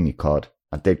asked to see me card.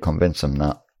 I did convince him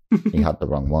that he had the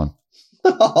wrong one.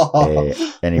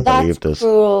 And he That's believed us.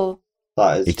 cruel.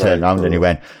 That is He very turned around cool. and he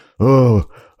went, oh,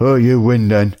 you win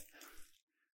then.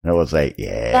 And I was like,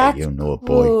 yeah, That's you know,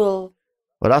 boy. cruel.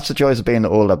 Well, that's the joys of being the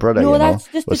older brother, No, you know. that's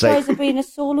just the Was like- joys of being a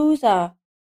sole loser.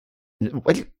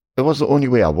 Well, it was the only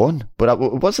way I won, but it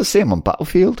was the same on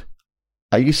Battlefield.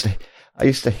 I used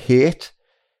to hate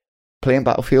playing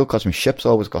Battlefield because my ships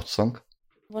always got sunk.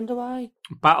 Wonder why.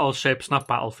 Battleships, not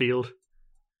battlefield.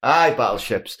 Aye,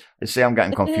 battleships. You see, I'm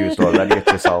getting confused already. It's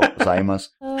just Alzheimer's.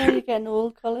 Oh, you're getting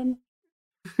old, Colin.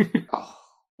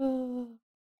 Oh.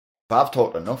 But I've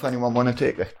talked enough. Anyone want to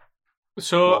take it?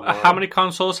 So, One more. how many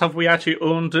consoles have we actually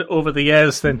owned over the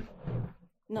years then?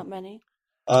 Not many.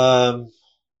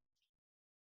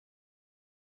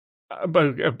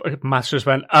 Matt's just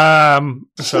went, so I'm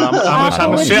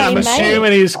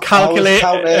assuming he's calculating.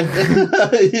 I was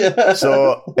counting. Yeah.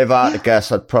 So, if I had to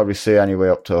guess, I'd probably say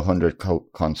anywhere up to 100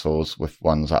 consoles with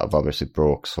ones that have obviously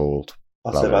broke, sold.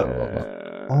 I'll say about,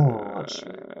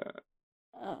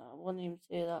 I wouldn't even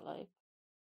say that. Like,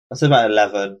 I'll say about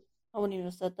 11, I wouldn't even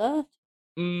have said that.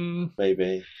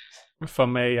 maybe. For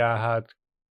me, I had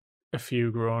a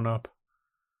few growing up.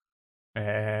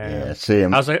 Yeah,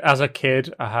 same. As a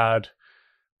kid, I had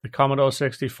the Commodore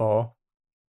 64.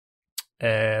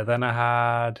 Then I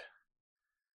had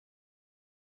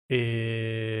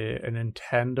a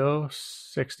Nintendo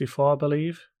 64, I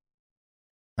believe.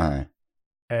 Aye.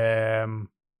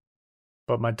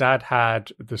 But my dad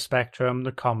had the Spectrum,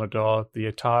 the Commodore, the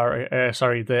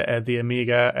Atari, the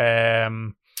Amiga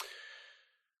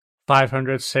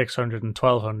 500, 600, and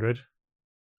 1200.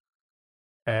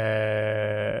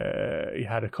 He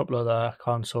had a couple of other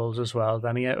consoles as well.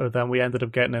 Then we ended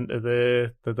up getting into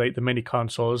the mini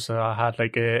consoles. I had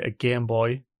like a Game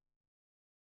Boy,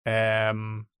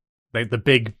 like the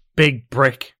big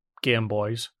brick Game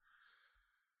Boys.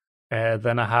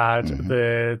 Then I had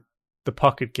the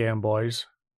Pocket Game Boys,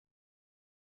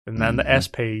 and then the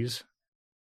SPs,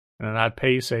 and then I had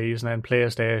PCs, and then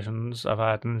PlayStations. I've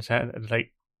had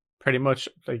like pretty much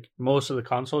like most of the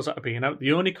consoles that have been out.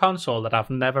 The only console that I've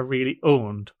never really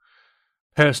owned,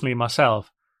 personally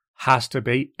myself, has to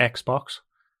be Xbox.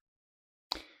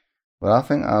 Well, I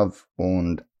think I've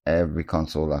owned every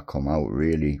console that come out,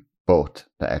 really, but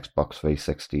the Xbox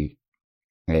 360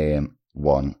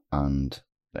 One and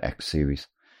the X Series.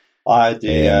 I had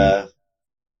the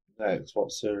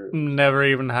Xbox Series. Never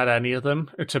even had any of them.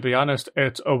 To be honest,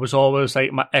 it was always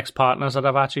like my ex-partners that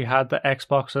have actually had the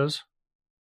Xboxes.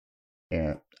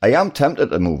 Yeah, I am tempted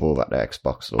to move over to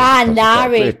Xbox though. Ah, because nah, it's got a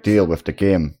great right. deal with the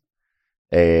game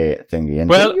thingy. And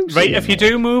Well, don't you right, see if you it,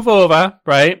 do move over,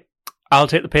 right, I'll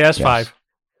take the PS5. Yes.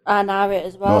 And Harriet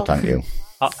as well. No, thank you.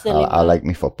 Silly I man. like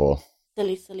me football.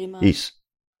 Silly man. Do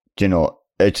you know,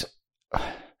 it's...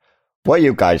 What are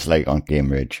you guys like on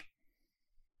Game Rage?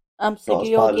 I'm sick Not of as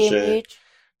your bad as game you. rage.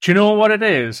 Do you know what it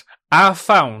is? I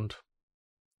found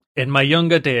in my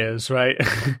younger days, right,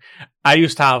 I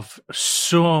used to have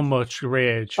so much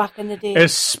rage. Back in the day.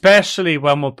 Especially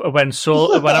when I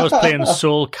was playing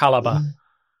Soul Calibur,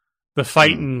 the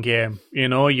fighting game. You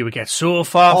know, you would get so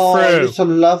far I through, used to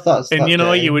love that. and you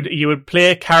know, game. you would play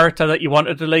a character that you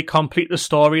wanted to like complete the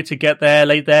story to get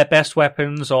their best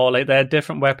weapons or like their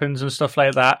different weapons and stuff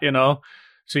like that. You know,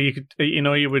 so you could, you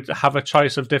know, you would have a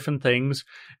choice of different things,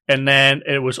 and then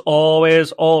it was always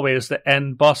the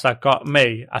end boss that got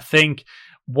me. I think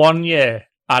one year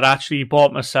I'd actually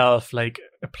bought myself like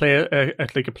a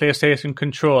PlayStation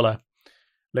controller,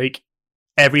 like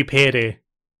every payday,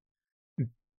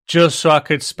 just so I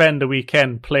could spend a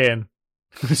weekend playing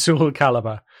Soul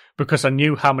Calibur, because I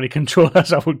knew how many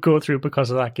controllers I would go through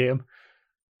because of that game.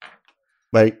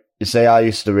 Well, you say I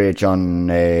used to rage on...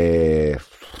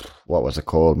 what was it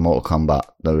called? Mortal Kombat.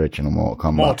 The original Mortal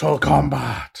Kombat. Mortal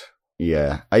Kombat.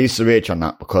 Yeah, I used to rage on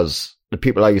that because the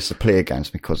people I used to play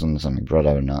against, my cousins and my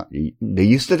brother and that, they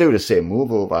used to do the same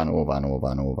move over and over and over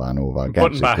and over and over again,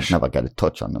 Button so you bash. could never get a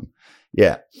touch on them.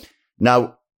 Yeah.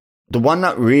 Now, the one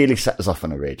that really set us off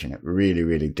on a rage, and it really,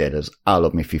 really did, is I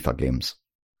love me FIFA games.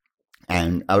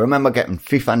 And I remember getting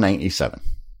FIFA 97.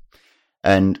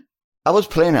 And I was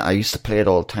playing it. I used to play it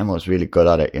all the time. I was really good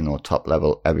at it, you know, top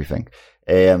level, everything.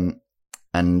 And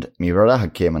my brother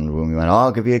had came in the room. He went,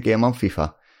 I'll give you a game on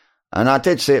FIFA. And I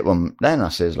did say to him, then I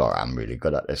says, look, I'm really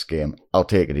good at this game. I'll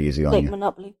take it easy on Like you.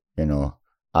 Monopoly. You know,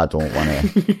 I don't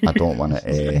want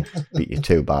to beat you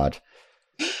too bad.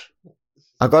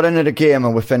 I got into the game,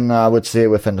 and within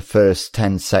the first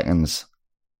 10 seconds,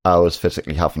 I was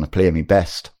physically having to play my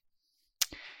best.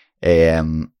 I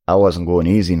wasn't going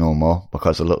easy no more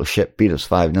because a little shit beat us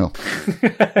 5-0.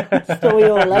 So we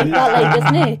all like that, like,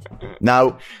 isn't it?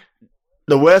 Now,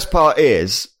 the worst part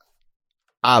is,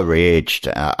 I raged.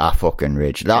 I fucking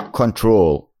raged. That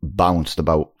control bounced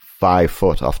about 5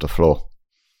 foot off the floor.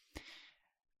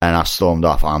 And I stormed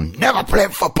off. I'm never playing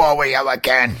football with you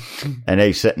again. And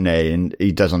he's sitting there and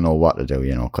he doesn't know what to do,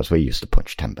 you know, because we used to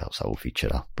punch 10 belts out of each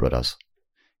other, brothers.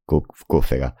 Go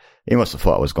figure. He must have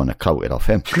thought I was going to clout it off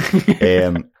him.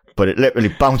 But it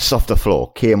literally bounced off the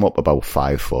floor, came up about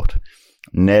 5 foot,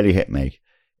 nearly hit me.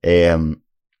 And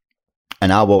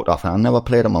I walked off and I never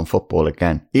played him on football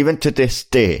again. Even to this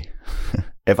day,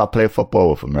 if I play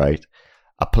football with him, right,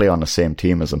 I play on the same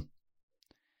team as him.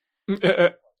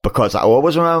 Because I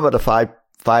always remember the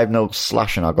 5-0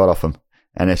 slashing I got off him.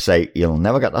 And it's like, you'll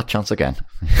never get that chance again.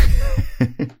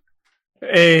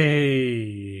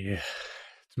 Hey,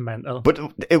 it's mental. But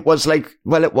it was like,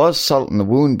 well, it was salt in the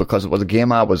wound because it was a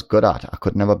game I was good at. I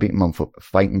could never beat him on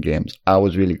fighting games. I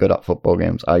was really good at football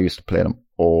games. I used to play them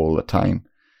all the time.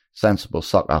 Sensible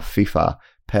Soccer, FIFA,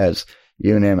 PES,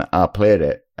 you name it, I played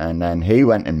it. And then he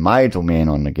went in my domain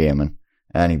on the gaming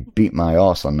and he beat my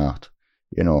arse on that,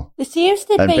 you know. There seems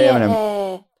to And be Birmingham-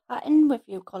 a pattern with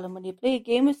you, Colin, when you play a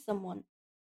game with someone.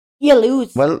 You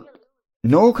lose. Well,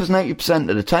 no, because 90%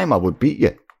 of the time I would beat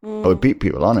you. I would beat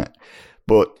people on it.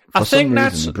 But I for think some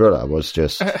that's- reason, my brother was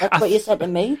just... That's what you said to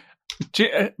me.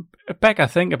 Becca,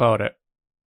 think about it,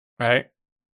 right?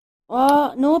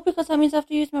 Oh, no, because that means I have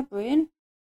to use my brain.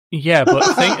 Yeah, but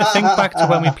think back to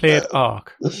when we played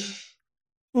Ark.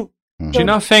 Do you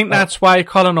not think that's why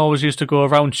Colin always used to go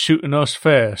around shooting us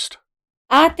first?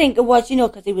 I think it was, you know,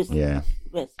 because he was... Yeah.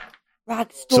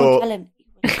 Rags, So- don't tell him.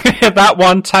 That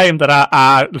one time that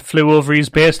I flew over his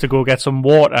base to go get some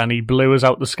water and he blew us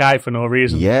out the sky for no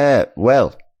reason. Yeah,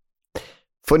 well,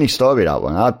 funny story that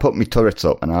one. I'd put my turrets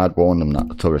up and I'd warned them that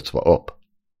the turrets were up.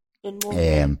 Didn't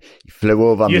want He flew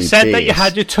over You me said base. that you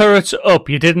had your turrets up.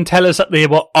 You didn't tell us that they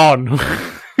were on.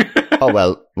 Oh,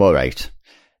 well, all right.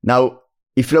 Now,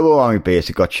 he flew over my base,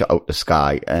 he got shot out the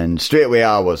sky, and straight away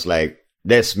I was like,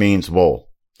 this means war.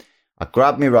 I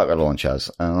grabbed me rocket launchers,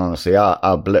 and honestly, I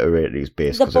obliterated his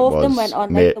base The because it both of was them went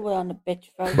on made, like they were on a bitch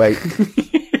fight. wait,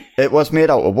 it was made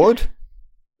out of wood,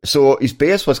 so his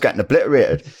base was getting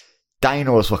obliterated.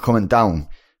 Dinos were coming down,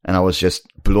 and I was just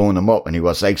blowing them up, and he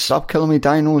was like, "Stop killing me,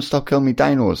 dinos! Stop killing me,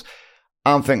 dinos!"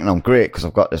 I'm thinking I'm great because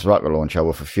I've got this rocket launcher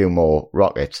with a few more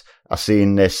rockets. I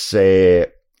seen this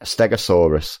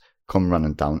Stegosaurus come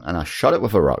running down, and I shot it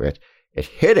with a rocket. It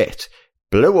hit it,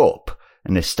 blew up,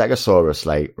 and the Stegosaurus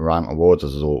like ran towards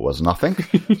us as though it was nothing.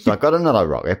 So I got another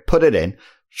rocket, put it in,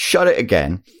 shot it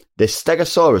again. The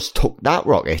Stegosaurus took that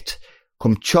rocket,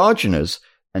 come charging us,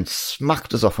 and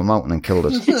smacked us off a mountain and killed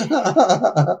us.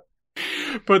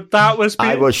 But that was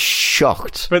I was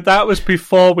shocked. But that was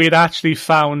before we'd actually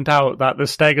found out that the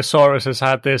Stegosaurus has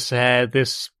had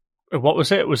this what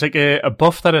was it? It was like a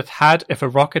buff that it had. If a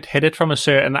rocket hit it from a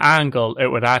certain angle, it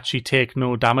would actually take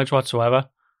no damage whatsoever.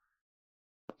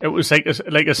 It was like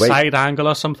a side angle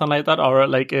or something like that, or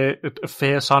like a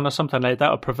face on or something like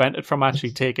that, would prevent it from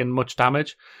actually taking much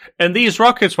damage. And these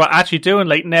rockets were actually doing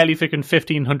like nearly freaking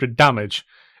 1,500 damage.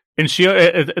 And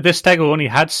this Stego only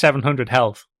had 700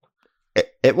 health.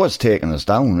 It was taking us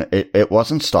down. It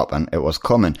wasn't stopping. It was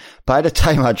coming. By the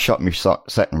time I'd shot my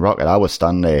second rocket, I was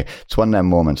standing there. It's one of them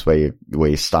moments where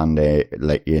you stand there,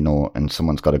 like, you know, and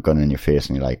someone's got a gun in your face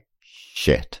and you're like,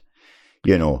 shit.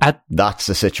 You know, that's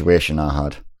the situation I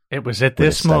had. It was at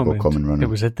this moment. It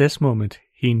was at this moment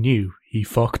he knew he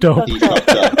fucked up. You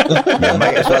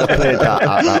might as well have played that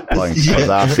at that point, because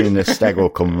I've seen this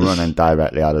Stego come running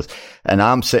directly at us, and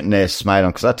I'm sitting there smiling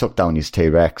because I took down his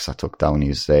T-Rex, I took down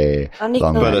his But a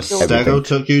Stego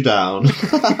took you down,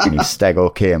 and his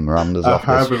Stego came, rammed us off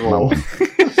this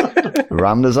mountain.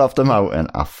 Rammed us off the mountain.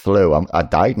 I flew. I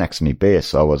died next to me base,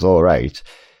 so I was all right.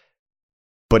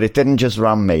 But it didn't just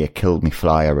ram me; it killed me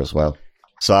flyer as well.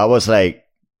 So I was like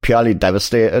purely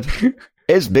devastated.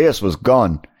 His base was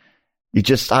gone. You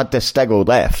just had this Stego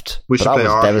left. But I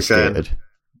was devastated.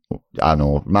 Again. I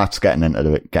know, Matt's getting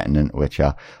into it,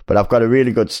 yeah. But I've got a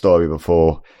really good story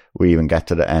before we even get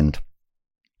to the end.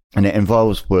 And it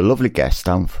involves a lovely guest,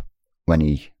 Stamph, when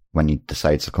he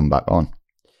decides to come back on.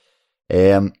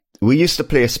 We used to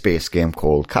play a space game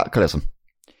called Cataclysm.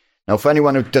 Now, for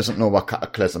anyone who doesn't know what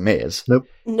Cataclysm is, Nope.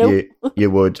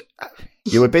 You would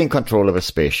be in control of a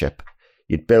spaceship.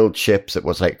 You'd build ships. It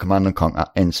was like Command and Conquer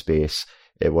in space.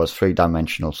 It was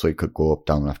 3-dimensional, so you could go up,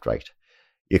 down, left, right.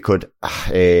 You could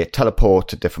teleport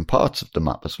to different parts of the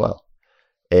map as well.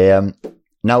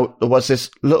 Now, there was this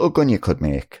little gun you could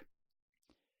make.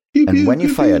 And when you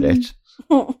fired it,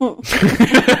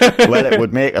 well, it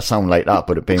would make a sound like that,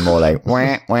 but it'd be more like,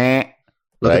 wah, wah. Like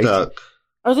right? a duck.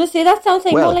 I was going to say, that sounds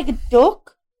like more like a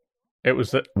duck. It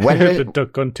was the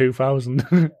Duck Gun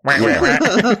 2000. Might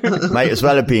as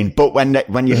well have been. But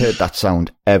when you heard that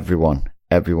sound, everyone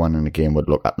in the game would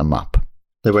look at the map.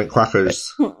 They went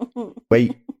crackers.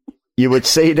 Wait, you would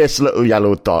see this little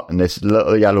yellow dot, and this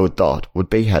little yellow dot would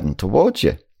be heading towards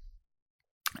you.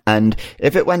 And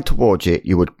if it went towards you,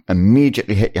 you would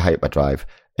immediately hit your hyperdrive,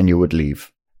 and you would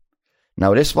leave.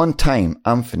 Now, this one time,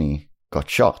 Anthony got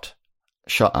shot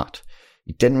at.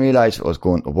 He didn't realise it was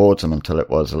going towards him until it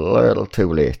was a little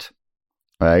too late.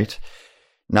 Right?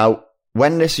 Now,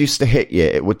 when this used to hit you,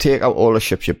 it would take out all the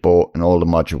ships you bought and all the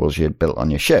modules you had built on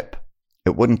your ship.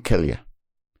 It wouldn't kill you.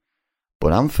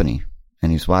 But Anthony, in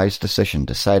his wise decision,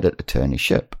 decided to turn his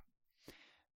ship.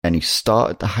 And he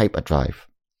started the hyperdrive.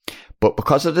 But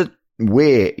because of the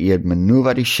way he had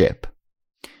manoeuvred his ship,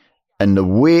 and the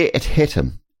way it hit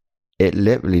him, it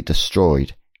literally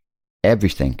destroyed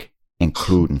everything,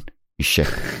 including his ship.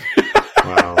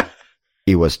 Wow.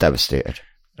 He was devastated.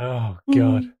 Oh,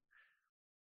 God.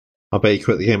 I bet he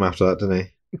quit the game after that, didn't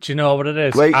he? Do you know what it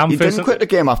is? Wait, he didn't quit the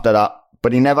game after that,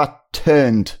 but he never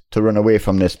turned to run away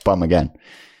from this bomb again.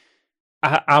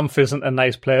 Amph isn't a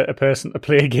nice person to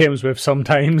play games with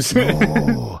sometimes.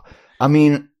 No. I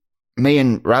mean, me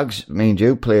and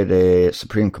you played a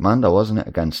Supreme Commander, wasn't it,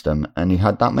 against him? And he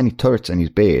had that many turrets in his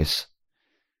base.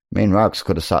 Me and Rags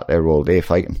could have sat there all day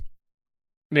fighting.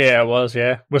 Yeah, it was,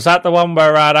 yeah. Was that the one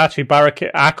where I'd actually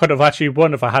I could have actually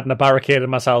won if I hadn't barricaded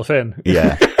myself in?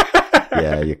 Yeah.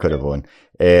 Yeah, you could have won.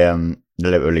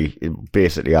 Literally,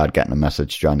 basically, I'd gotten a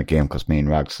message during the game because me and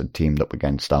Rags had teamed up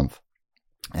against Stamph.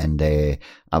 And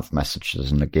I've messaged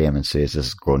us in the game and says, this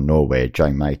is going nowhere,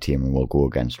 join my team and we'll go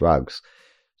against Rags.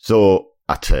 So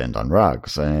I turned on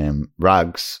Rags.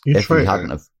 Rags, if he hadn't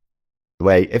have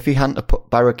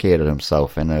barricaded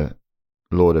himself in a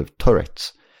load of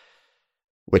turrets,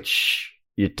 which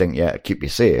you'd think, yeah, keep you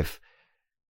safe.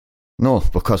 No,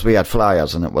 because we had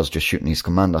flyers and it was just shooting his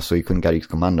commander, so he couldn't get his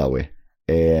commander away.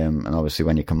 And obviously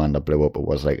when your commander blew up, it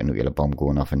was like a nuclear bomb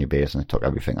going off in your base and it took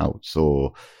everything out.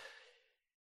 So,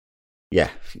 yeah,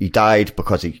 he died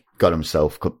because he got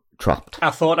himself trapped. I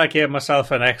thought I gave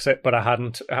myself an exit, but I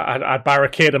hadn't. I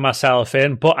barricaded myself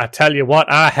in, but I tell you what,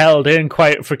 I held in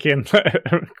quite freaking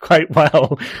quite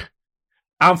well.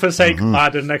 And for sake, I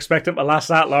didn't expect it to last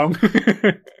that long.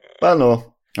 Well,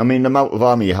 no. I mean, the amount of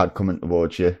army you had coming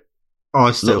towards you. Oh,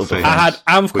 I still Little think. I had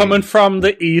Amv coming from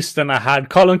the east, and I had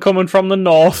Colin coming from the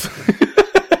north.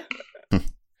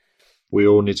 We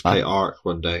all need to play Ark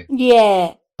one day.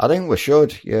 Yeah. I think we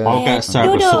should, yeah. I'll get a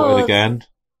server Doodles. sorted again.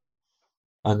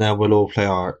 And then we'll all play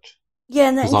Ark. Yeah,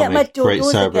 and then Because I'll get my make great dodos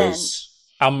again.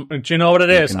 servers. Do you know what it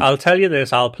is? I'll tell you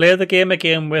this. I'll play the game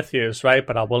again with you, right?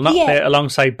 But I will not play it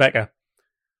alongside Becca.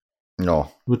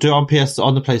 No. We'll do it on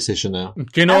the PlayStation now.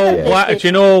 Do you know Yeah. why? Do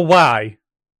you know why?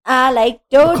 I like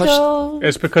dodos.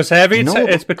 It's because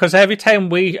every time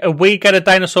we get a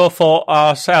dinosaur for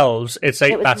ourselves, it's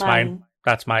like It was that's mine.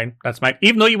 That's mine. That's mine.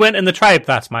 Even though you weren't in the tribe,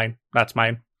 that's mine. That's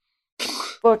mine.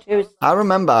 But it was, I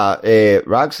remember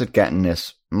Rags had getting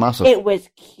this massive it was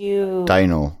cute.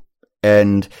 dino,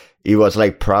 and he was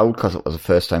like proud because it was the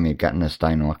first time he'd gotten this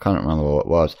dino. I can't remember what it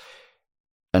was.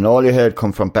 And all you heard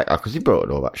come from Becca, because he brought it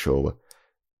over at Showa,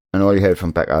 and all you heard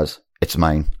from Becca is, it's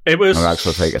mine. It was. And Rags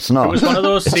was like, it's not. It was one of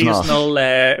those It's not. seasonal.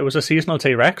 It was a seasonal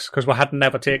T-Rex because we had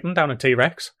never taken down a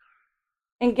T-Rex.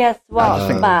 And guess what, I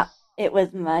think- Matt? It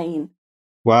was mine.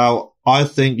 Well, I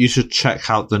think you should check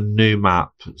out the new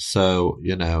map. So,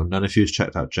 none of you's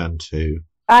checked out Gen 2.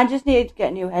 I just needed to get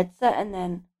a new headset and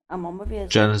then I'm on with you.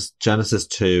 Genesis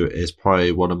 2 is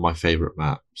probably one of my favourite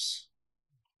maps,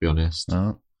 to be honest.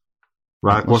 No.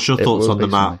 Rag, what's your It thoughts will on the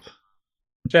be map?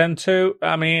 Gen 2,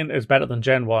 I mean, is better than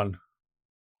Gen 1.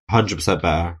 100%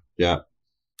 better, yeah.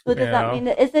 So does that Yeah. mean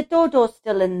is the dodo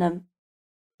still in them?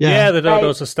 Yeah, the dodos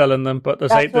Right. are still in them, but there's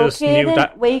That's there's okay new then.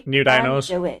 We new can dinos.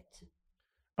 do it.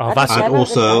 Oh, I that's don't care And about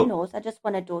also- the dinos. I just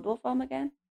want a dodo farm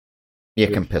again. You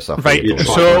can piss off. right. You Rags.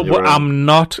 can So find your own. I'm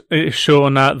not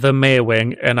showing the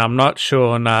Maywing, and I'm not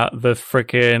showing the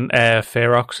freaking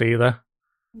Ferox either,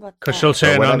 What's because that? she'll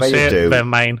turn Well, around and whatever you say do- they're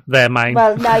mine. They're mine.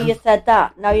 Well, now you said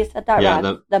that. Yeah,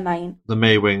 Rag. They're mine. The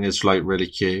Maywing is really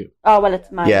cute. Oh, well, it's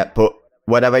mine. Yeah, but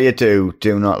whatever you do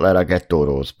not let her get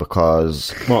dodos,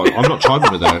 because Well, I'm not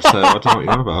tribing with her, so I don't know what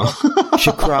you're on about.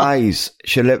 she cries.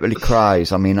 She literally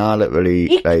cries. I mean, I literally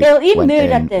He went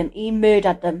murdered in. them. He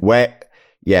murdered them.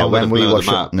 I'm When gonna we blow were them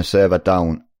up. shutting the server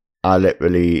down, I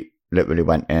literally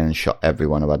went in and shot every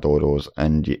one of our dodos,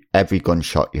 and every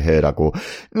gunshot you heard, I go,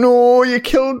 "No, you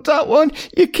killed that one!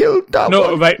 You killed that No,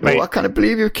 one! right, No, right. I can't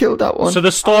believe you killed that one." So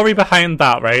the story behind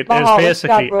that, right, My is heart was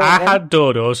basically broken. I had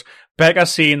dodos. Becca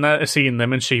seen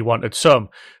them, and she wanted some.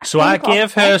 So I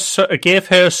gave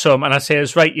her some, and I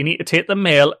says, right, you need to take the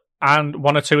male and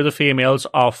one or two of the females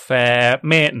off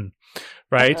mating,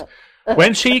 right?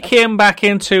 When she came back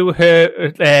into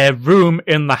her room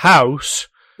in the house,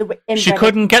 she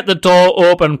couldn't get the door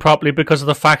open properly because of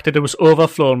the fact that it was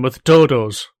overflowing with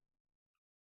dodos.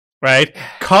 Right?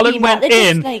 Colin went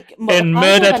in and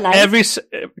murdered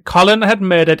Colin had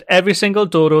murdered every single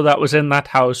dodo that was in that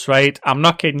house, right? I'm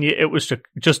not kidding you. It was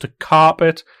just a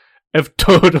carpet of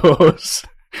dodos.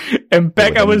 And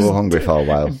Becca was go hungry for a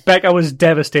while. Becca was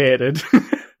devastated.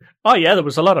 Oh yeah, there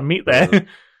was a lot of meat there.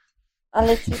 I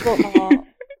literally broke my heart.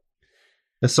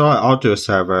 It's alright, I'll do a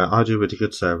server. I do really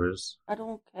good servers. I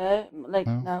don't care.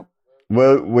 No.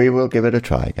 Well, we will give it a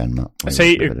try again, Matt. We will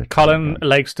See, give it a try Colin again.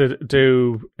 likes to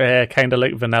do kind of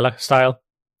like vanilla style.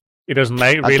 He doesn't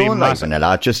like I really don't like massive. vanilla.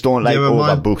 I just don't like Yeah,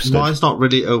 but over boosted. mine's not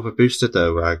really over boosted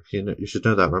though, Rag. You should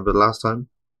know that. Remember the last time?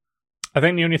 I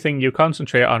think the only thing you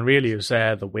concentrate on really is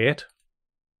the weight.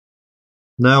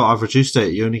 No, I've reduced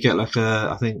it. You only get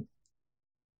I think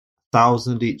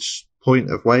 1,000 each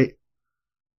point of weight.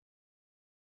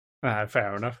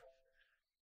 Fair enough.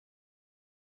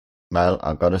 Well,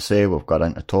 I've got to say, we've got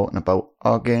into talking about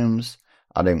our games.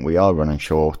 I think we are running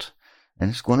short. And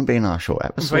it's going to be in our short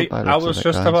episode. Wait, by the I looks was of it,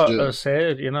 just guys. about to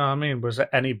say, you know what I mean? Was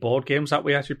there any board games that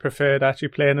we actually preferred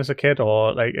playing as a kid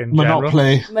or like in general?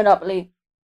 Monopoly.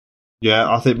 Yeah,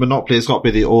 I think Monopoly has got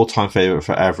to be the all-time favourite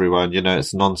for everyone.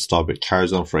 It's non-stop. It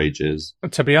carries on for ages.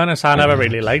 To be honest, I never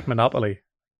really liked Monopoly.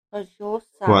 Because you're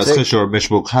sad. Well, it's because you're a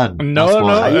miserable cunt. No, That's no,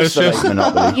 why. I it's used to just- like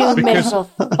Monopoly. You Because miserable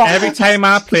fuck. Every time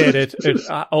I played it,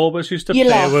 I always used to You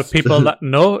play lost. with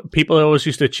people people always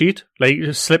used to cheat, like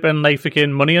just slipping like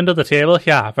freaking money under the table.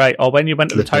 Yeah, right. Or when you went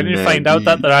to the town, Flipping, you find out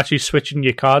that they're actually switching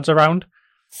your cards around.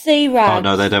 C-Rags. Oh,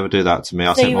 no, they never do that to me.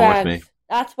 I'll take one with me. C-Rags.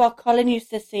 That's what Colin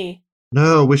used to say.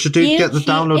 No, we should You get the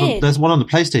download. cheated. There's one on the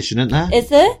PlayStation, isn't there?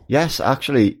 Is it? Yes,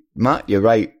 actually, Matt, you're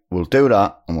right. we'll do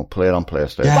that and we'll play it on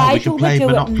PlayStation. Yeah, Why we can don't play we do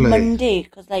Monopoly. it Monday?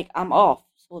 Because I'm off,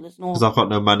 so there's no. Because I've got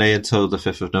no money until the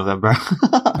 5th of November.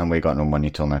 And we got no money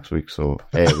till next week, so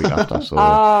week after. So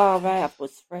Oh right, I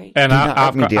was free. And Do that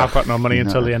I've with me, got dear. no money Do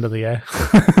until that. the end of the year.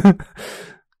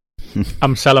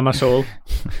 I'm selling my soul.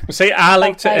 See, I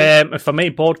like to. For me,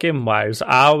 board game wise,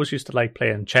 I always used to like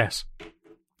playing chess.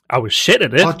 I was shit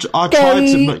at it. I tried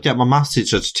to get my maths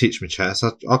teacher to teach me chess. I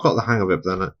got the hang of it,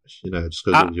 but then it just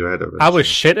goes over your head. I was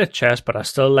shit at chess, but I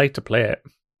still like to play it.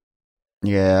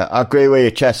 yeah, I agree with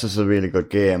you. Chess is a really good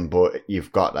game, but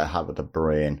you've got to have the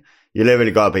brain. You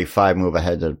literally got to be 5 moves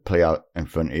ahead of the play out in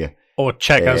front of you. Or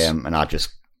checkers. And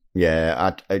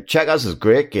checkers is a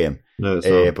great game. No, it's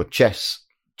not. But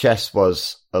chess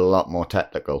was a lot more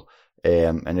technical.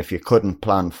 And if you couldn't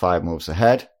plan 5 moves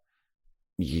ahead,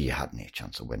 you had no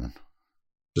chance of winning.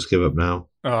 Just give up now.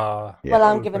 Oh. Yeah. Well,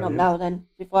 I'm giving up now then,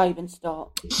 before I even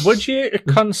start. Would you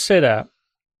consider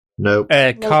Nope.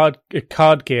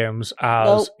 card games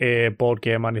as a board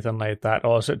game or anything like that?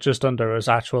 Or is it just under as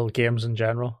actual games in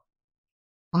general?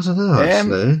 I don't know,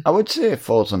 actually. I would say it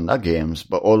falls under games,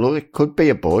 but although it could be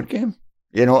a board game,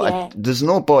 there's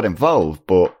no board involved,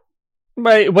 but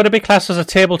Right, would it be classed as a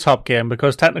tabletop game?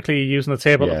 Because technically you're using the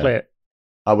table to Yeah. play it.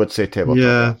 I would say tabletop.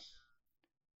 Yeah.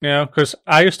 Yeah, because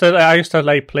I used to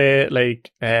like play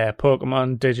like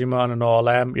Pokemon, Digimon, and all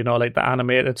them. Like the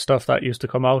animated stuff that used to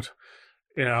come out.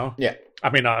 Yeah. I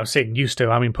mean, I was saying used to.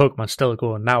 I mean, Pokemon's still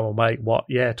going now. I'm like, what?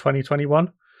 Yeah,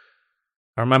 2021.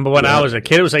 I remember when I was a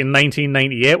kid. It was like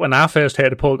 1998 when I first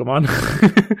heard of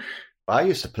Pokemon. I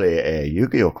used to play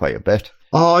Yu-Gi-Oh quite a bit.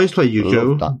 Oh, I used to play Yu-Gi-Oh!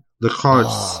 Loved that. The cards.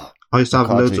 Oh, I used to have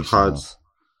cards loads of used to have. cards.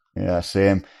 Yeah,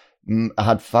 same. I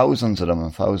had thousands of them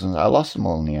and thousands. I lost them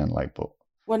all in the end, but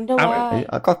Wonder why.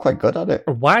 I got quite good at it.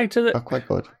 Why did it? Got quite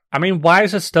good. I mean, why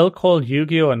is it still called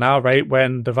Yu-Gi-Oh now? Right,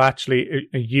 when they've actually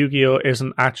Yu-Gi-Oh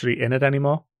isn't actually in it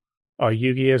anymore, or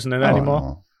Yu-Gi isn't in it anymore.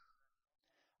 No.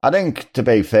 I think, to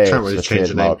be fair, Can't really it's the change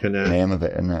the name, trademark can you? name of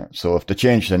it, isn't it? So if they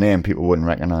change the name, people wouldn't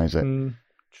recognise it.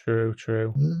 True.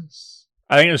 Yes.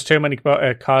 I think there's too many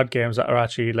card games that are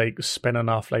actually like spinning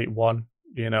off like one,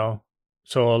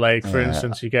 So like for Yeah.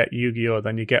 instance, you get Yu-Gi-Oh,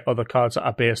 then you get other cards that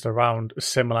are based around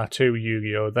similar to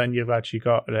Yu-Gi-Oh. Then you've actually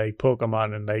got like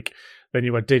Pokemon and then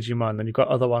you got Digimon, then you've got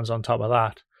other ones on top of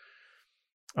that.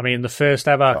 I mean, the first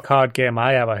ever card game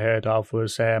I ever heard of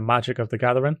was Magic of the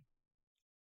Gathering,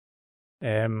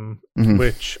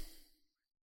 which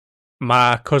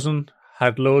my cousin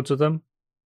had loads of them,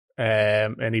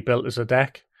 and he built us a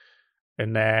deck.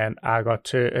 And then I got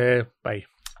to, I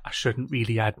shouldn't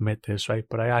really admit this, right?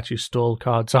 But I actually stole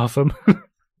cards off him.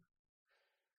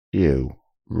 You.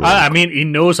 I mean, he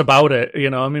knows about it,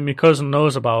 my cousin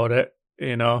knows about it,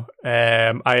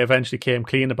 I eventually came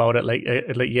clean about it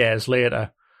like years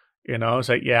later, It's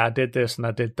like, yeah, I did this and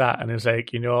I did that. And it's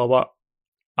like, you know what?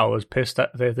 I was pissed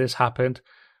that this happened,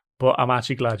 but I'm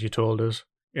actually glad you told us,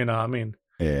 you know what I mean?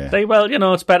 Yeah. Say, well,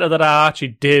 it's better that I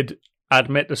actually did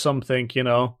admit to something,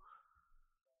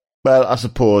 Well, I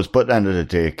suppose, but at the end of the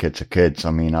day, kids are kids.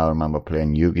 I mean, I remember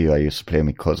playing Yu-Gi-Oh! I used to play with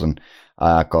my cousin.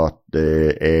 I got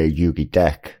the Yu-Gi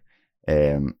deck. He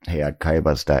had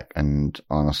Kaiba's deck, and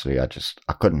honestly, I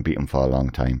couldn't beat him for a long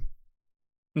time.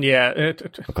 Yeah.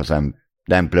 Because them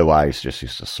blue eyes just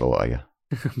used to slaughter you.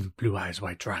 Blue Eyes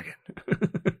White Dragon.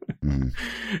 Mm.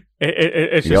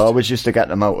 It's You just, always used to get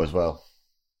them out as well.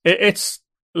 it's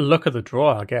luck of the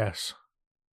draw, I guess.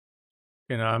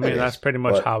 It That's is, pretty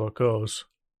much but- how it goes.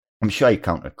 I'm sure you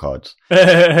counted cards.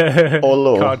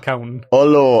 Although card counting.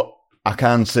 Although I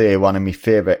can say one of my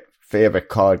favourite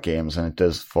card games, and it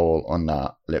does fall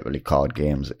under literally card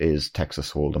games, is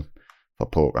Texas Hold'em for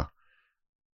poker.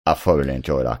 I thoroughly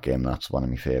enjoy that game. That's one of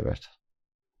my favourites.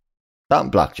 That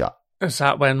and Blackjack. Is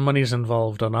that when money's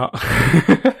involved or not?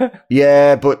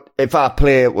 Yeah, but if I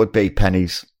play, it would be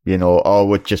pennies, or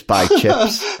would just buy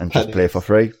chips and just play for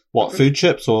free. What, food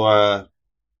chips or...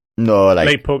 No,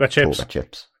 like poker chips. Poker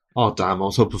chips. Oh, damn, I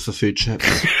was hoping for food chips.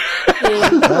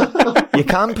 You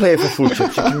can play for food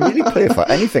chips. You can really play for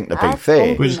anything, to be That's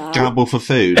fair. We just No. gamble for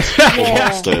food. Yeah.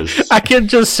 Monsters. I can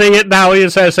just see it now. He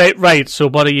says, right, so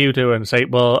what are you doing? Say,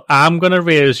 well, I'm going to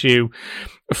raise you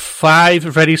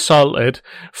 5 ready salted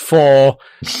for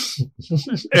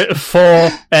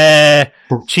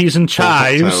cheese and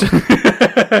chives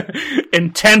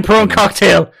in 10 prawn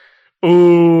cocktail.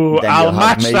 Ooh, Then I'll you'll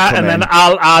have match me that, come and then in.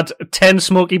 I'll add 10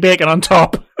 smoky bacon on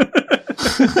top.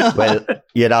 Well,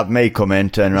 you'd have me come in,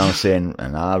 turn around saying,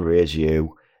 and I'll raise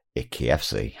you a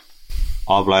KFC.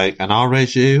 I'm like, and I'll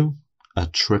raise you a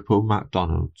triple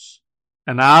McDonald's.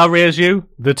 And I'll raise you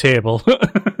the table.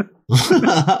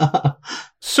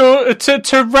 So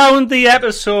to round the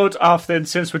episode off, then,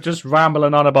 since we're just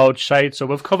rambling on about shite, so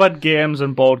we've covered games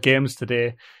and board games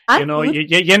today. You know,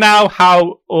 you know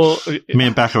how old, Me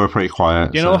and Becca were pretty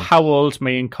quiet. you know how old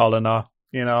me and Colin are.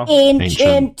 You know,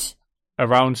 Ancient.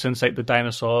 around since like the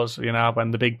dinosaurs. You know,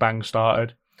 when the Big Bang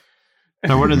started.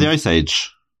 No, we're in the Ice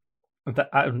Age.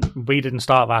 We didn't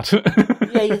start that.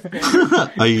 Yeah, you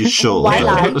did. Are you sure? Why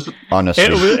not? Honestly.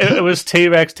 It was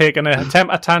T-Rex taking a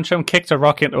temper tantrum, kicked a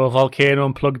rock into a volcano,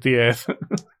 and plugged the earth.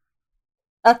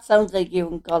 That sounds like you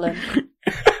and Colin.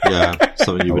 Yeah,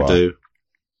 something you would do.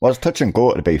 Was touch and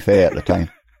go, to be fair, at the time.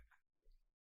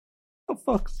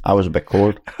 I was a bit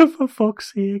cold. For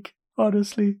fuck's sake,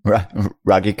 honestly.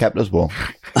 Raggy kept us warm.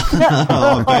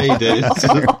 Oh, I bet he did.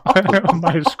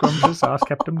 My scrumptious ass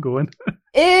kept him going.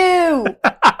 Ew!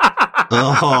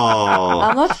 Oh.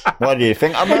 I'm not. What do you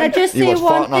think? Can I just say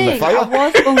one on the thing? fire. I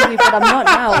was hungry, but I'm not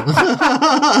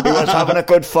now. He was having a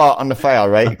good fart on the fire,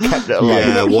 right? Kept it alive.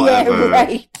 Yeah, whatever. Yeah,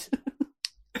 right.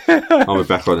 I'm with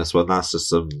Becca on this one. That's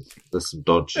just there's some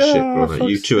dodgy shit going on.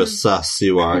 You two are sus.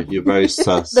 You're very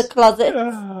sus. The closet.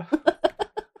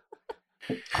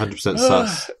 100%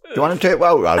 sus. Do you want to take it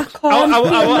well, Rag? I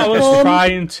was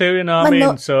trying to, you know what I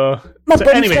mean? So My bums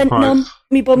anyway, went numb.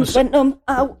 My bums went numb.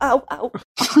 Ow, ow, ow.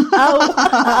 Ow,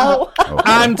 ow.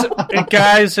 and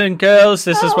guys and girls,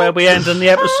 this is where we end in the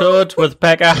episode with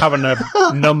Becca having a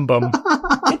numb bum.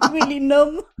 It's really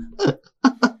numb.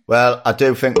 Well, I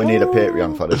do think we need a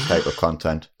Patreon for this type of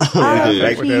content.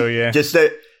 Yeah. We do, yeah. Just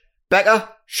Becca,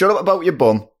 shut up about your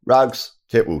bum. Rags,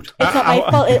 take root. It's not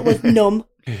my fault it was numb.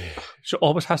 She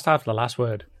always has to have the last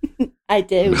word. I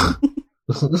do.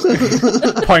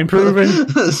 Point proven.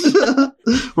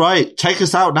 Right, take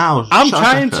us out now. I'm Shut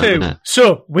trying up for a to. minute.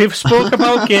 So we've spoke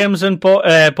about games and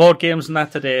board games and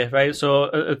that today, right?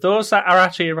 So those that are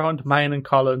actually around mine and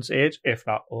Colin's age, if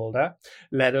not older,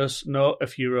 let us know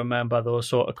if you remember those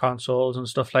sort of consoles and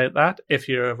stuff like that. If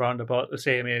you're around about the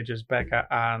same age as Becca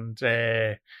and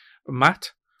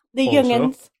Matt, The Also.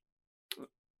 youngins.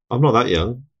 I'm not that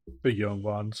young. the young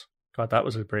ones. God, that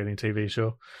was a brilliant TV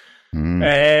show.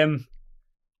 Mm.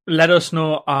 Let us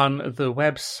know on the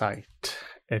website.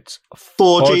 It's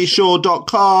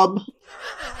 4gshow.com.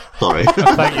 Sorry.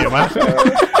 Thank you, man.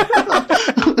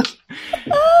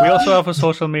 We also have our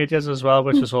social medias as well,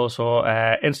 which is also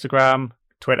Instagram,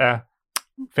 Twitter,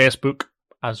 Facebook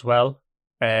as well.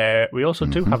 We also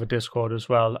do have a Discord as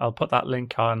well. I'll put that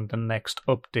link on the next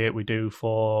update we do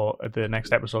for the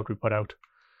next episode we put out.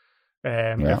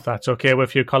 If that's okay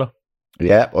with you, Colin.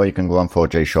 Yeah, or you can go on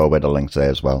 4G Show where the link's there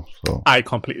as well. So I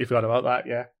completely forgot about that,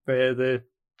 yeah. The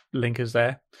link is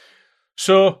there.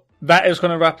 So that is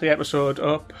going to wrap the episode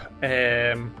up.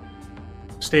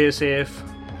 Stay safe,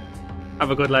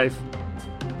 have a good life,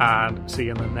 and see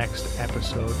you in the next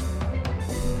episode.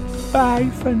 Bye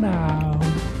for now.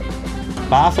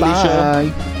 Bye,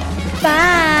 Felicia. bye.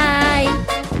 Bye.